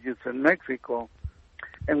ones that we use in Mexico.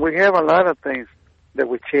 And we have a lot of things that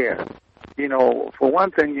we share. You know, for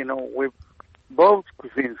one thing, you know, we both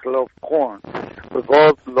cuisines love corn. We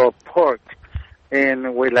both love pork.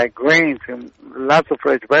 And we like grains and lots of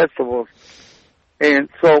fresh vegetables. And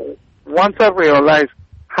so once I realized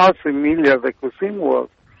how similar the cuisine was,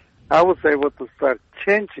 I was able to start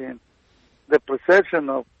changing the perception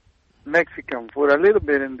of Mexican food a little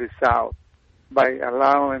bit in the South by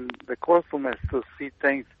allowing the customers to see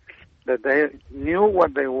things that they knew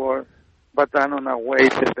what they were, but done in a way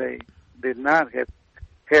that they did not have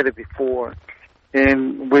had it before.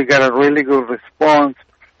 And we got a really good response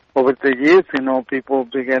over the years. You know, people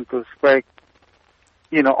began to expect,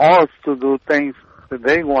 you know, us to do things that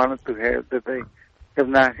they wanted to have that they have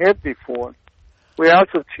not had before. We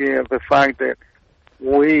also share the fact that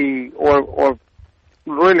we, or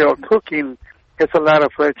really our cooking has a lot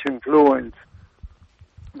of French influence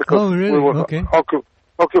because we were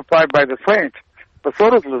occupied by the French, but so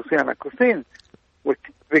does Louisiana cuisine,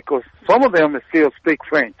 because some of them still speak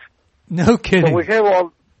French. No kidding. So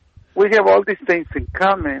we have all these things in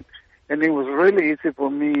common, and it was really easy for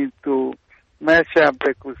me to mash up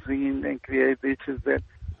the cuisine and create dishes that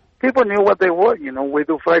people knew what they were. You know, we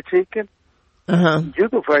do fried chicken. You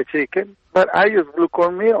do fried chicken, but I use blue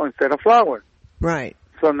cornmeal instead of flour. Right.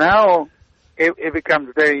 So now it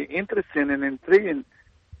becomes very interesting and intriguing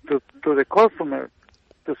to the customer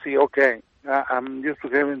to see, okay, I'm used to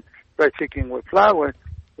having fried chicken with flour.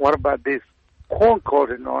 What about this corn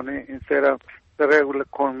coating on it instead of the regular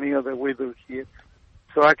cornmeal that we do here?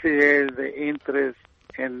 So actually the interest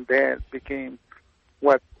in that became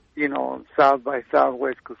what, you know, South by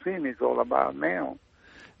Southwest cuisine is all about now.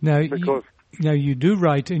 Now you do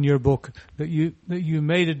write in your book that you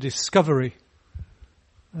made a discovery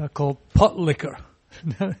called pot liquor.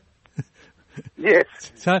 Yes.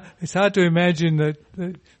 It's hard to imagine that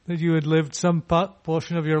you had lived some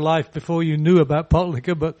portion of your life before you knew about pot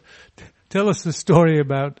liquor, but tell us the story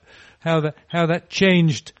about how that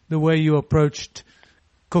changed the way you approached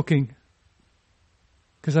cooking.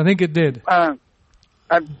 Because I think it did. Well,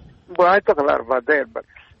 I talk a lot about that, but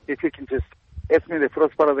if you can just ask me the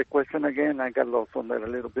first part of the question again, I got lost on that a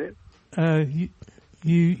little bit.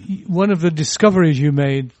 You one of the discoveries you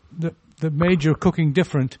made that made your cooking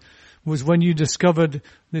different was when you discovered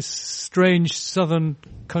this strange southern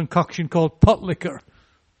concoction called pot liquor.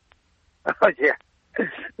 Oh, yeah.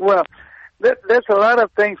 Well, there's a lot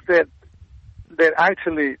of things that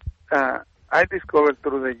actually I discovered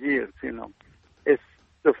through the years, you know. It's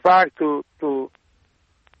the fact the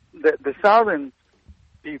southern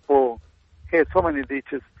people have so many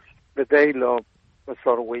dishes that they love, but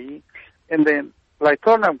so do we. And then, like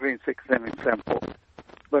turnip greens, is an example.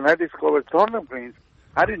 When I discovered turnip greens,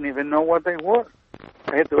 I didn't even know what they were.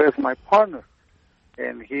 I had to ask my partner,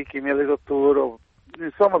 and he gave me a little tour of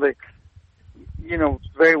some of the, you know,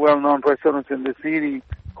 very well-known restaurants in the city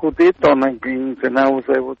who did turnip greens, and I was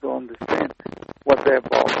able to understand what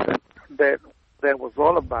that was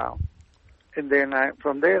all about. And then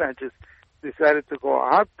from there, I just decided to go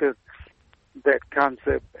after that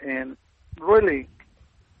concept and really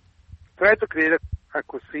try to create a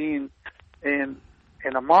cuisine in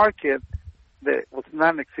a market that was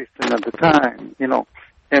non-existent at the time, you know.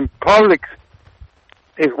 And Publix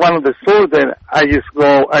is one of the stores that I used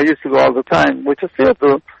to go all the time, which I still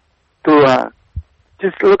do, to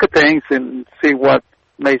just look at things and see what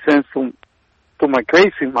made sense to my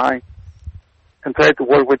crazy mind and try to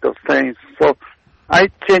work with those things. So I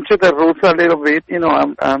changed the rules a little bit. You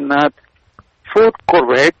know, I'm not food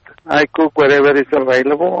correct. I cook whatever is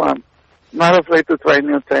available. I'm not afraid to try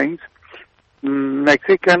new things.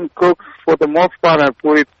 Mexican cooks, for the most part, are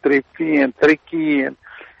pretty tricky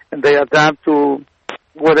and they adapt to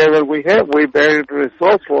whatever we have. We're very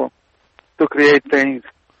resourceful to create things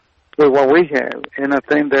with what we have, and I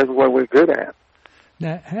think that's what we're good at.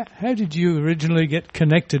 Now, how did you originally get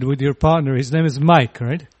connected with your partner? His name is Mike,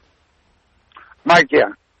 right? Mike,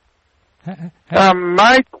 yeah.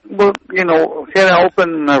 Mike, well, you know, had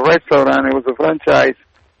opened a restaurant. It was a franchise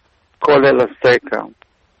called El Azteca.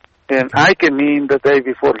 And I came in the day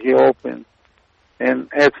before he opened and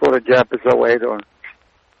asked for a job as a waiter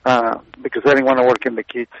because I didn't want to work in the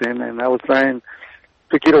kitchen. And I was trying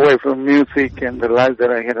to get away from music and the life that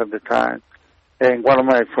I had at the time. And one of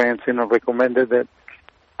my friends, you know, recommended that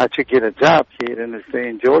I should get a job here in the state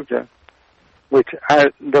in Georgia, which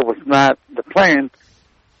that was not the plan.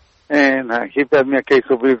 And he bet me a case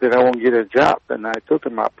of beer that I won't get a job, and I took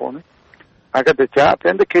him up on it. I got the job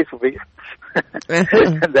and the case of beer.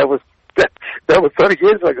 And that was 30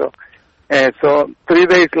 years ago. And so 3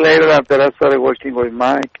 days later, after I started working with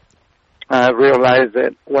Mike, I realized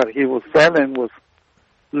that what he was selling was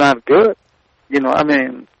not good. You know, I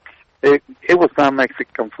mean, it was not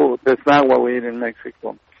Mexican food. That's not what we eat in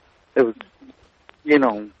Mexico. It was, you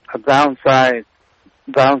know, a downsized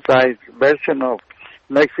version of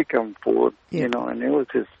Mexican food, you know, and it was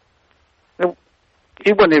just,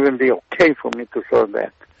 it wouldn't even be okay for me to serve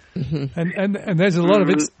that. Mm-hmm. And there's a lot of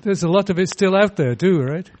it. There's a lot of it still out there too,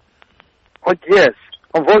 right? Oh yes,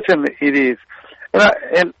 unfortunately it is.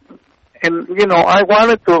 And you know, I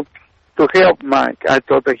wanted to help Mike. I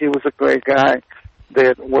thought that he was a great guy,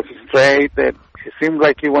 that was straight, that it seemed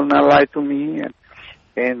like he will not lie to me,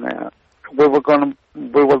 and we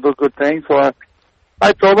will do good things. So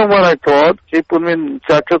I told him what I thought. He put me in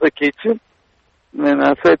charge of the kitchen, and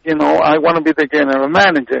I said, you know, I want to be the general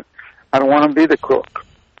manager. I don't want to be the cook.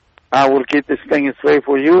 I will keep this thing straight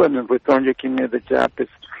for you, and in return you give me the job as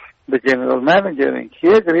the general manager. And he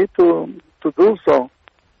agreed to do so.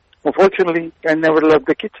 Unfortunately, I never left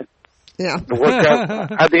the kitchen. Yeah. It worked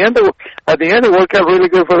out, at the end, it worked out really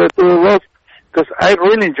good for the two of us because I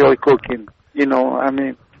really enjoy cooking. You know, I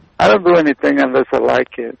mean, I don't do anything unless I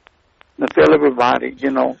like it. I tell everybody,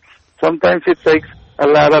 you know, sometimes it takes a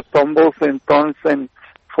lot of tumbles and turns and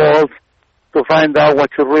falls to find out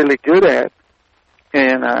what you're really good at.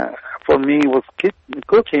 And for me, it was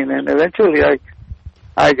cooking. And eventually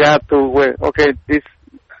I got to where, okay,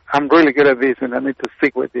 I'm really good at this and I need to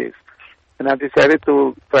stick with this. And I decided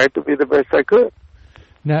to try to be the best I could.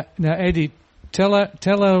 Now Eddie, tell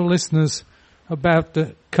our listeners about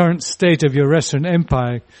the current state of your restaurant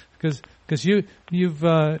empire, because you're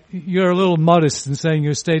a little modest in saying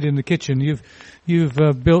you stayed in the kitchen. You've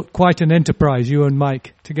built quite an enterprise, you and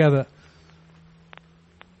Mike together.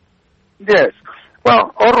 Yes.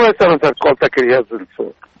 Well, all restaurants are called taquerias del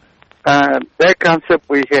sur. That concept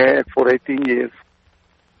we had for 18 years.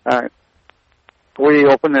 We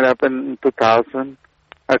opened it up in 2000.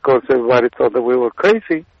 Of course, everybody thought that we were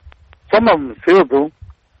crazy. Some of them still do,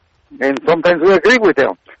 and sometimes we agree with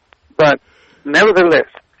them. But nevertheless,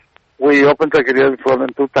 we opened Taqueria del Sur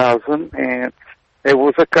in 2000, and it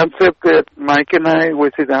was a concept that Mike and I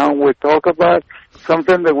would sit down, we talk about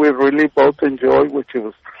something that we really both enjoyed, which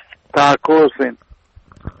was tacos, and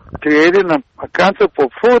creating a concept for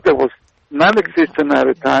food that was non-existent at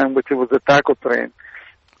the time, which was the taco train,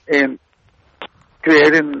 and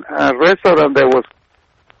creating a restaurant that was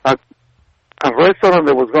a restaurant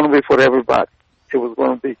that was going to be for everybody. It was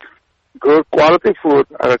going to be good quality food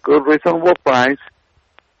at a good reasonable price,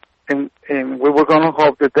 and we were going to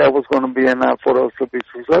hope that that was going to be enough for us to be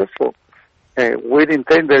successful. We didn't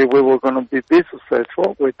think that we were going to be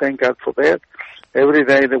successful. We thank God for that every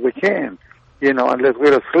day that we can. You know, unless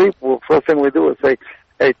we're asleep, first thing we do is say,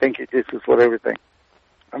 hey, thank you, Jesus, for everything.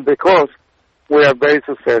 And because we are very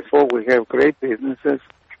successful, we have great businesses,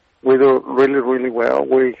 we do really, really well.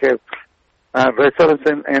 We have restaurants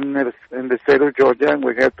in the state of Georgia, and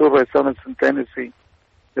we have 2 restaurants in Tennessee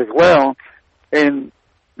as well. And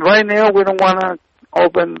right now, we don't want to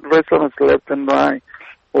open restaurants left and right.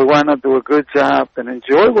 We want to do a good job and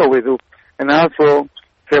enjoy what we do, and also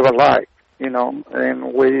have a life, you know.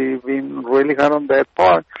 And we've been really hard on that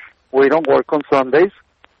part. We don't work on Sundays.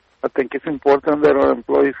 I think it's important that our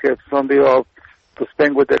employees have Sunday off to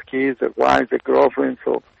spend with their kids, their wives, their girlfriends,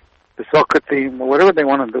 or the soccer team, or whatever they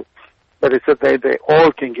want to do. But it's a day they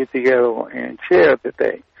all can get together and share the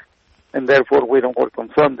day, and therefore we don't work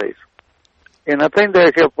on Sundays. And I think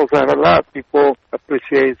that helps us out a lot. People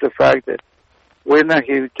appreciate the fact that we're not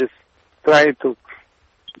here just trying to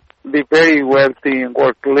be very wealthy and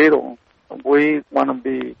work little. We want to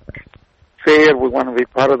be fair. We want to be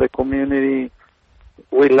part of the community.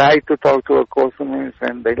 We like to talk to our customers,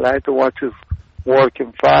 and they like to watch us work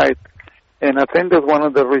and fight. And I think that's one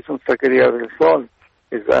of the reasons Taqueria del Sol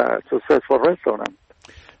is a successful restaurant.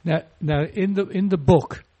 Now, in the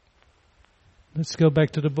book, let's go back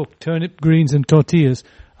to the book, Turnip, Greens, and Tortillas.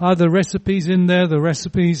 Are the recipes in there, the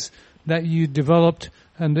recipes that you developed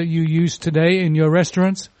and that you use today in your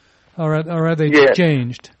restaurants, or are they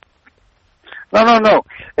changed? No. 80%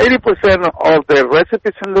 of the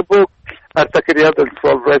recipes in the book are Taqueria del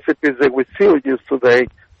Sol recipes that we still use today.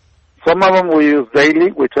 Some of them we use daily,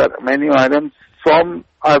 which are menu items. Some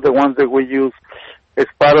are the ones that we use as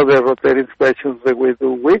part of the rotating specials that we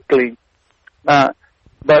do weekly. But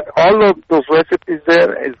all of those recipes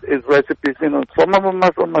there is recipes, you know, some of them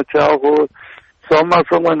are from my childhood, some are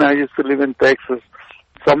from when I used to live in Texas,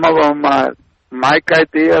 some of them are my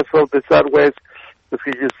ideas of the Southwest, because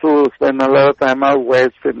we used to spend a lot of time out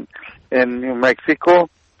west in New Mexico,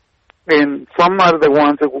 and some are the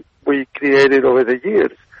ones that we created over the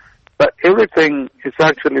years. But everything is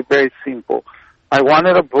actually very simple. I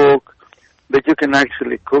wanted a book that you can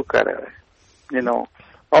actually cook out of it, you know.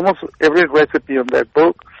 Almost every recipe on that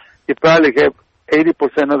book, you probably have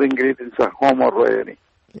 80% of the ingredients at home already.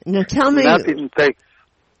 Now tell me. Nothing takes.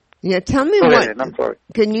 Yeah, tell me I'm sorry.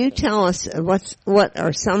 Can you tell us what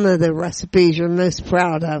are some of the recipes you're most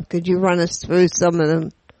proud of? Could you run us through some of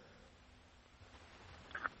them?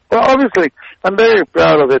 Well, obviously, I'm very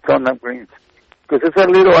proud of the turnip greens because it's a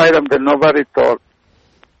little item that nobody thought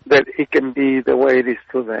that it can be the way it is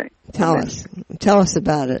today. Tell us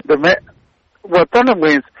about it. Well, turnip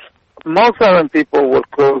greens, most Southern people will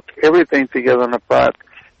cook everything together in a pot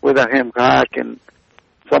with a ham hock, and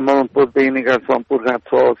some of them put vinegar, some put hot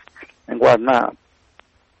sauce, and whatnot.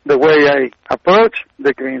 The way I approach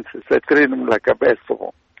the greens is I treat them like a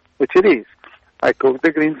vegetable, which it is. I cook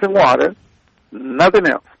the greens in water, nothing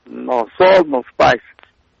else, no salt, no spices.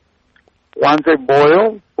 Once they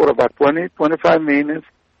boil for about 20-25 minutes,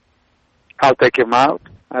 I'll take them out,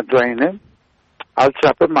 I'll drain them, I'll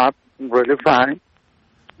chop them up really fine.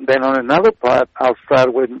 Then on another pot, I'll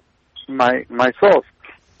start with my sauce.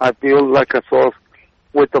 I build like a sauce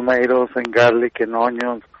with tomatoes and garlic and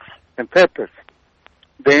onions and peppers.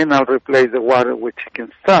 Then I'll replace the water with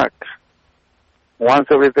chicken stock. Once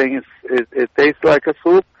everything it tastes like a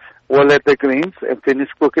soup, we'll let the greens and finish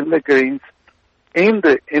cooking the greens in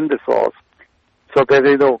the sauce, so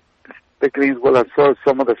that the greens will absorb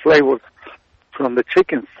some of the flavors from the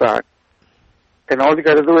chicken stock. And all you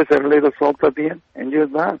got to do is add a little salt at the end, and you're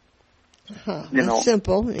done. That's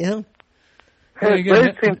simple, yeah. It's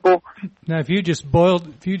very simple. Now, if you just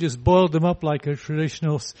boiled them up like a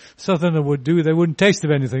traditional Southerner would do, they wouldn't taste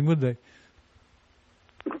of anything, would they?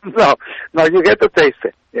 No, you get to taste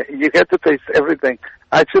it. You get to taste everything.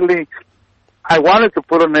 Actually, I wanted to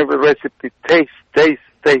put on every recipe, taste,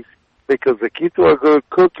 because the key to a good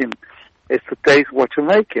cooking is to taste what you're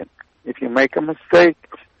making. If you make a mistake,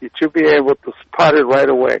 you should be able to spot it right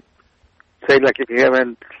away. Say, like if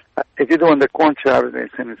you're doing the corn chowder,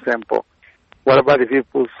 it's an example. What about if you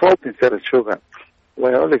put salt instead of sugar?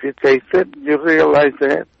 Well, if you taste it, you realize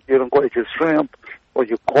that you don't go eat your shrimp or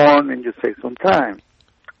your corn, and you save some time.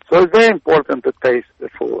 So it's very important to taste the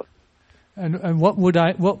food. And what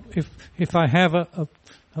if I have a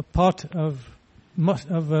pot of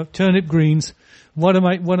turnip greens, what am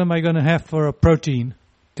I going to have for a protein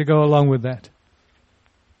to go along with that?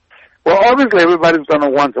 Well, obviously everybody's going to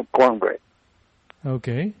want some cornbread.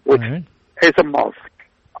 Okay. Which all right. is a must.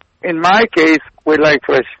 In my case, we like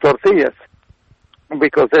fresh tortillas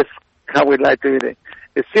because that's how we like to eat it.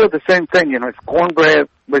 It's still the same thing, it's cornbread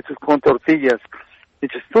versus corn tortillas.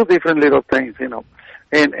 It's just two different little things,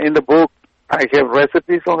 And in the book, I have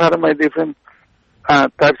recipes on how to make different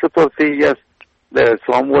types of tortillas.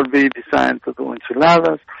 Some will be designed to do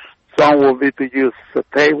enchiladas. Some will be to use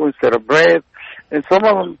potato instead of bread. And some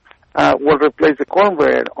of them will replace the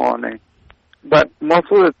cornbread on it. But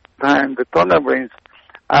most of the time, the turnip greens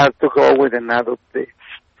are to go with another dish.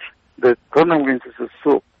 The turnip greens is a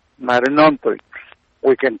soup, not an entree.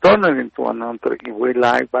 We can turn it into an entree if we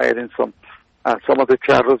like by adding some of the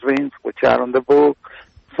charros beans, which are on the book,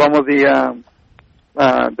 some of the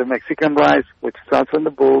Mexican rice, which is also in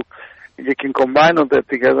the book. You can combine all that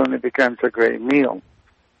together and it becomes a great meal.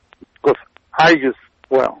 Because I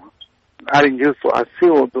didn't use to, I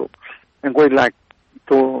still do. And we like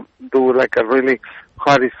to do like a really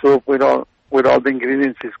hearty soup with all the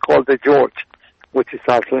ingredients. It's called the George, which is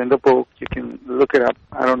also in the book. You can look it up.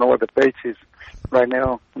 I don't know what the page is right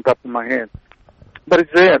now on top of my head. But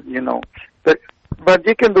it's there, But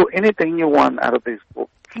you can do anything you want out of this book.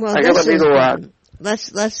 Well, I have a little...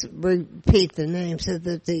 Let's repeat the name so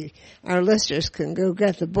that our listeners can go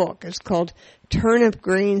get the book. It's called Turnip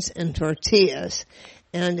Greens and Tortillas,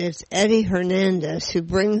 and it's Eddie Hernandez who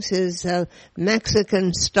brings his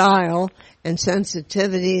Mexican style and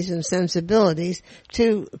sensitivities and sensibilities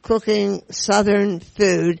to cooking Southern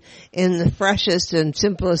food in the freshest and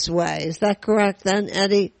simplest way. Is that correct then,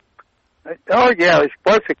 Eddie? Oh yeah, it's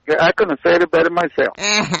perfect. I couldn't say it better myself.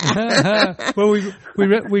 Well,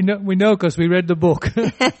 we know because we read the book.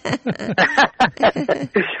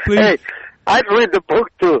 Hey, I read the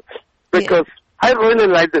book too because I really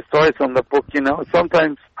like the stories on the book.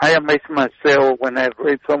 Sometimes I amaze myself when I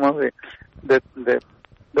read some of the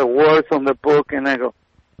words on the book, and I go,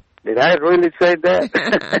 "Did I really say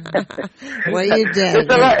that?" Well, you did.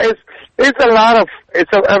 It's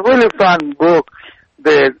a really fun book.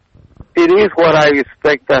 It is what I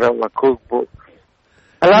expect out of a cookbook.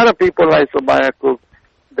 A lot of people like to buy a cook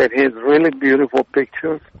that has really beautiful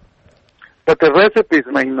pictures, but the recipes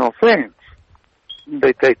make no sense.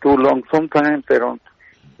 They take too long sometimes. They don't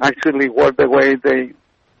actually work the way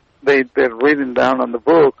they're written down on the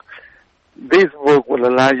book. This book will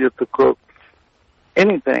allow you to cook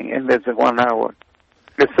anything in less than 1 hour,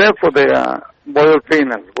 except for the boiled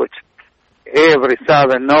peanuts, which every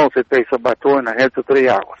Southern knows it takes about 2.5 to 3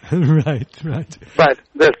 hours. Right. But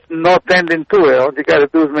there's no tending to it. All you got to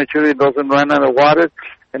do is make sure it doesn't run out of water,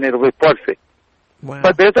 and it'll be perfect. Wow.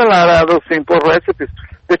 But there's a lot of other simple recipes.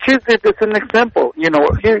 The cheese dip is an example.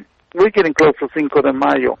 Here we're getting close to Cinco de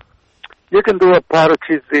Mayo. You can do a pot of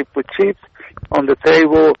cheese dip with chips on the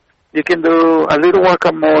table. You can do a little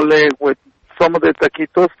guacamole with some of the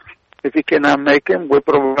taquitos. If you cannot make them, we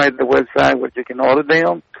provide the website where you can order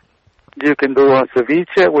them. You can do a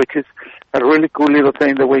ceviche, which is a really cool little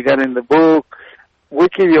thing that we got in the book. We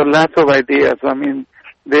give you lots of ideas. I mean,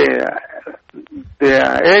 the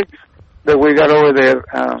eggs that we got over there,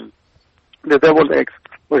 the deviled eggs,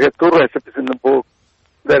 we have 2 recipes in the book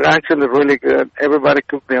that are actually really good. Everybody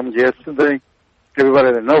cooked them yesterday,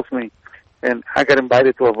 everybody that knows me, and I got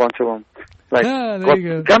invited to a bunch of them. Like, there you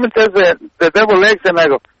go. Come and test the deviled eggs, and I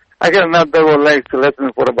go, I got enough deviled eggs to last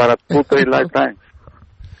me for about 2-3 lifetimes.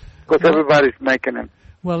 Because everybody's making them.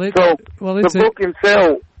 The book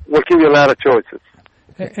itself will give you a lot of choices.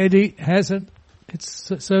 Eddie,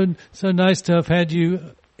 it's so nice to have had you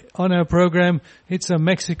on our program. It's a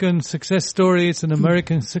Mexican success story. It's an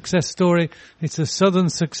American success story. It's a Southern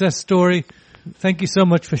success story. Thank you so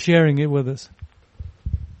much for sharing it with us.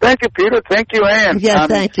 Thank you, Peter. Thank you, Ann. Yeah,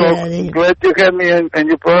 thank you, Eddie. I'm glad you had me in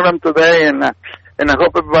your program today, and I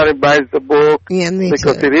hope everybody buys the book. Yeah, me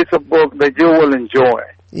because too. It is a book that you will enjoy.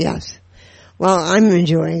 Yes. Well, I'm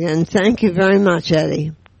enjoying it, and thank you very much,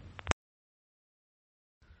 Eddie.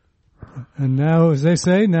 And now, as they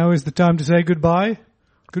say, now is the time to say goodbye.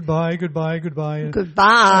 Goodbye. Goodbye.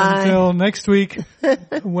 Until next week,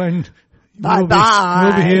 when Bye-bye.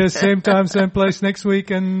 we'll be here, same time, same place next week,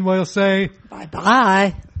 and we'll say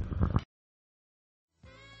bye-bye.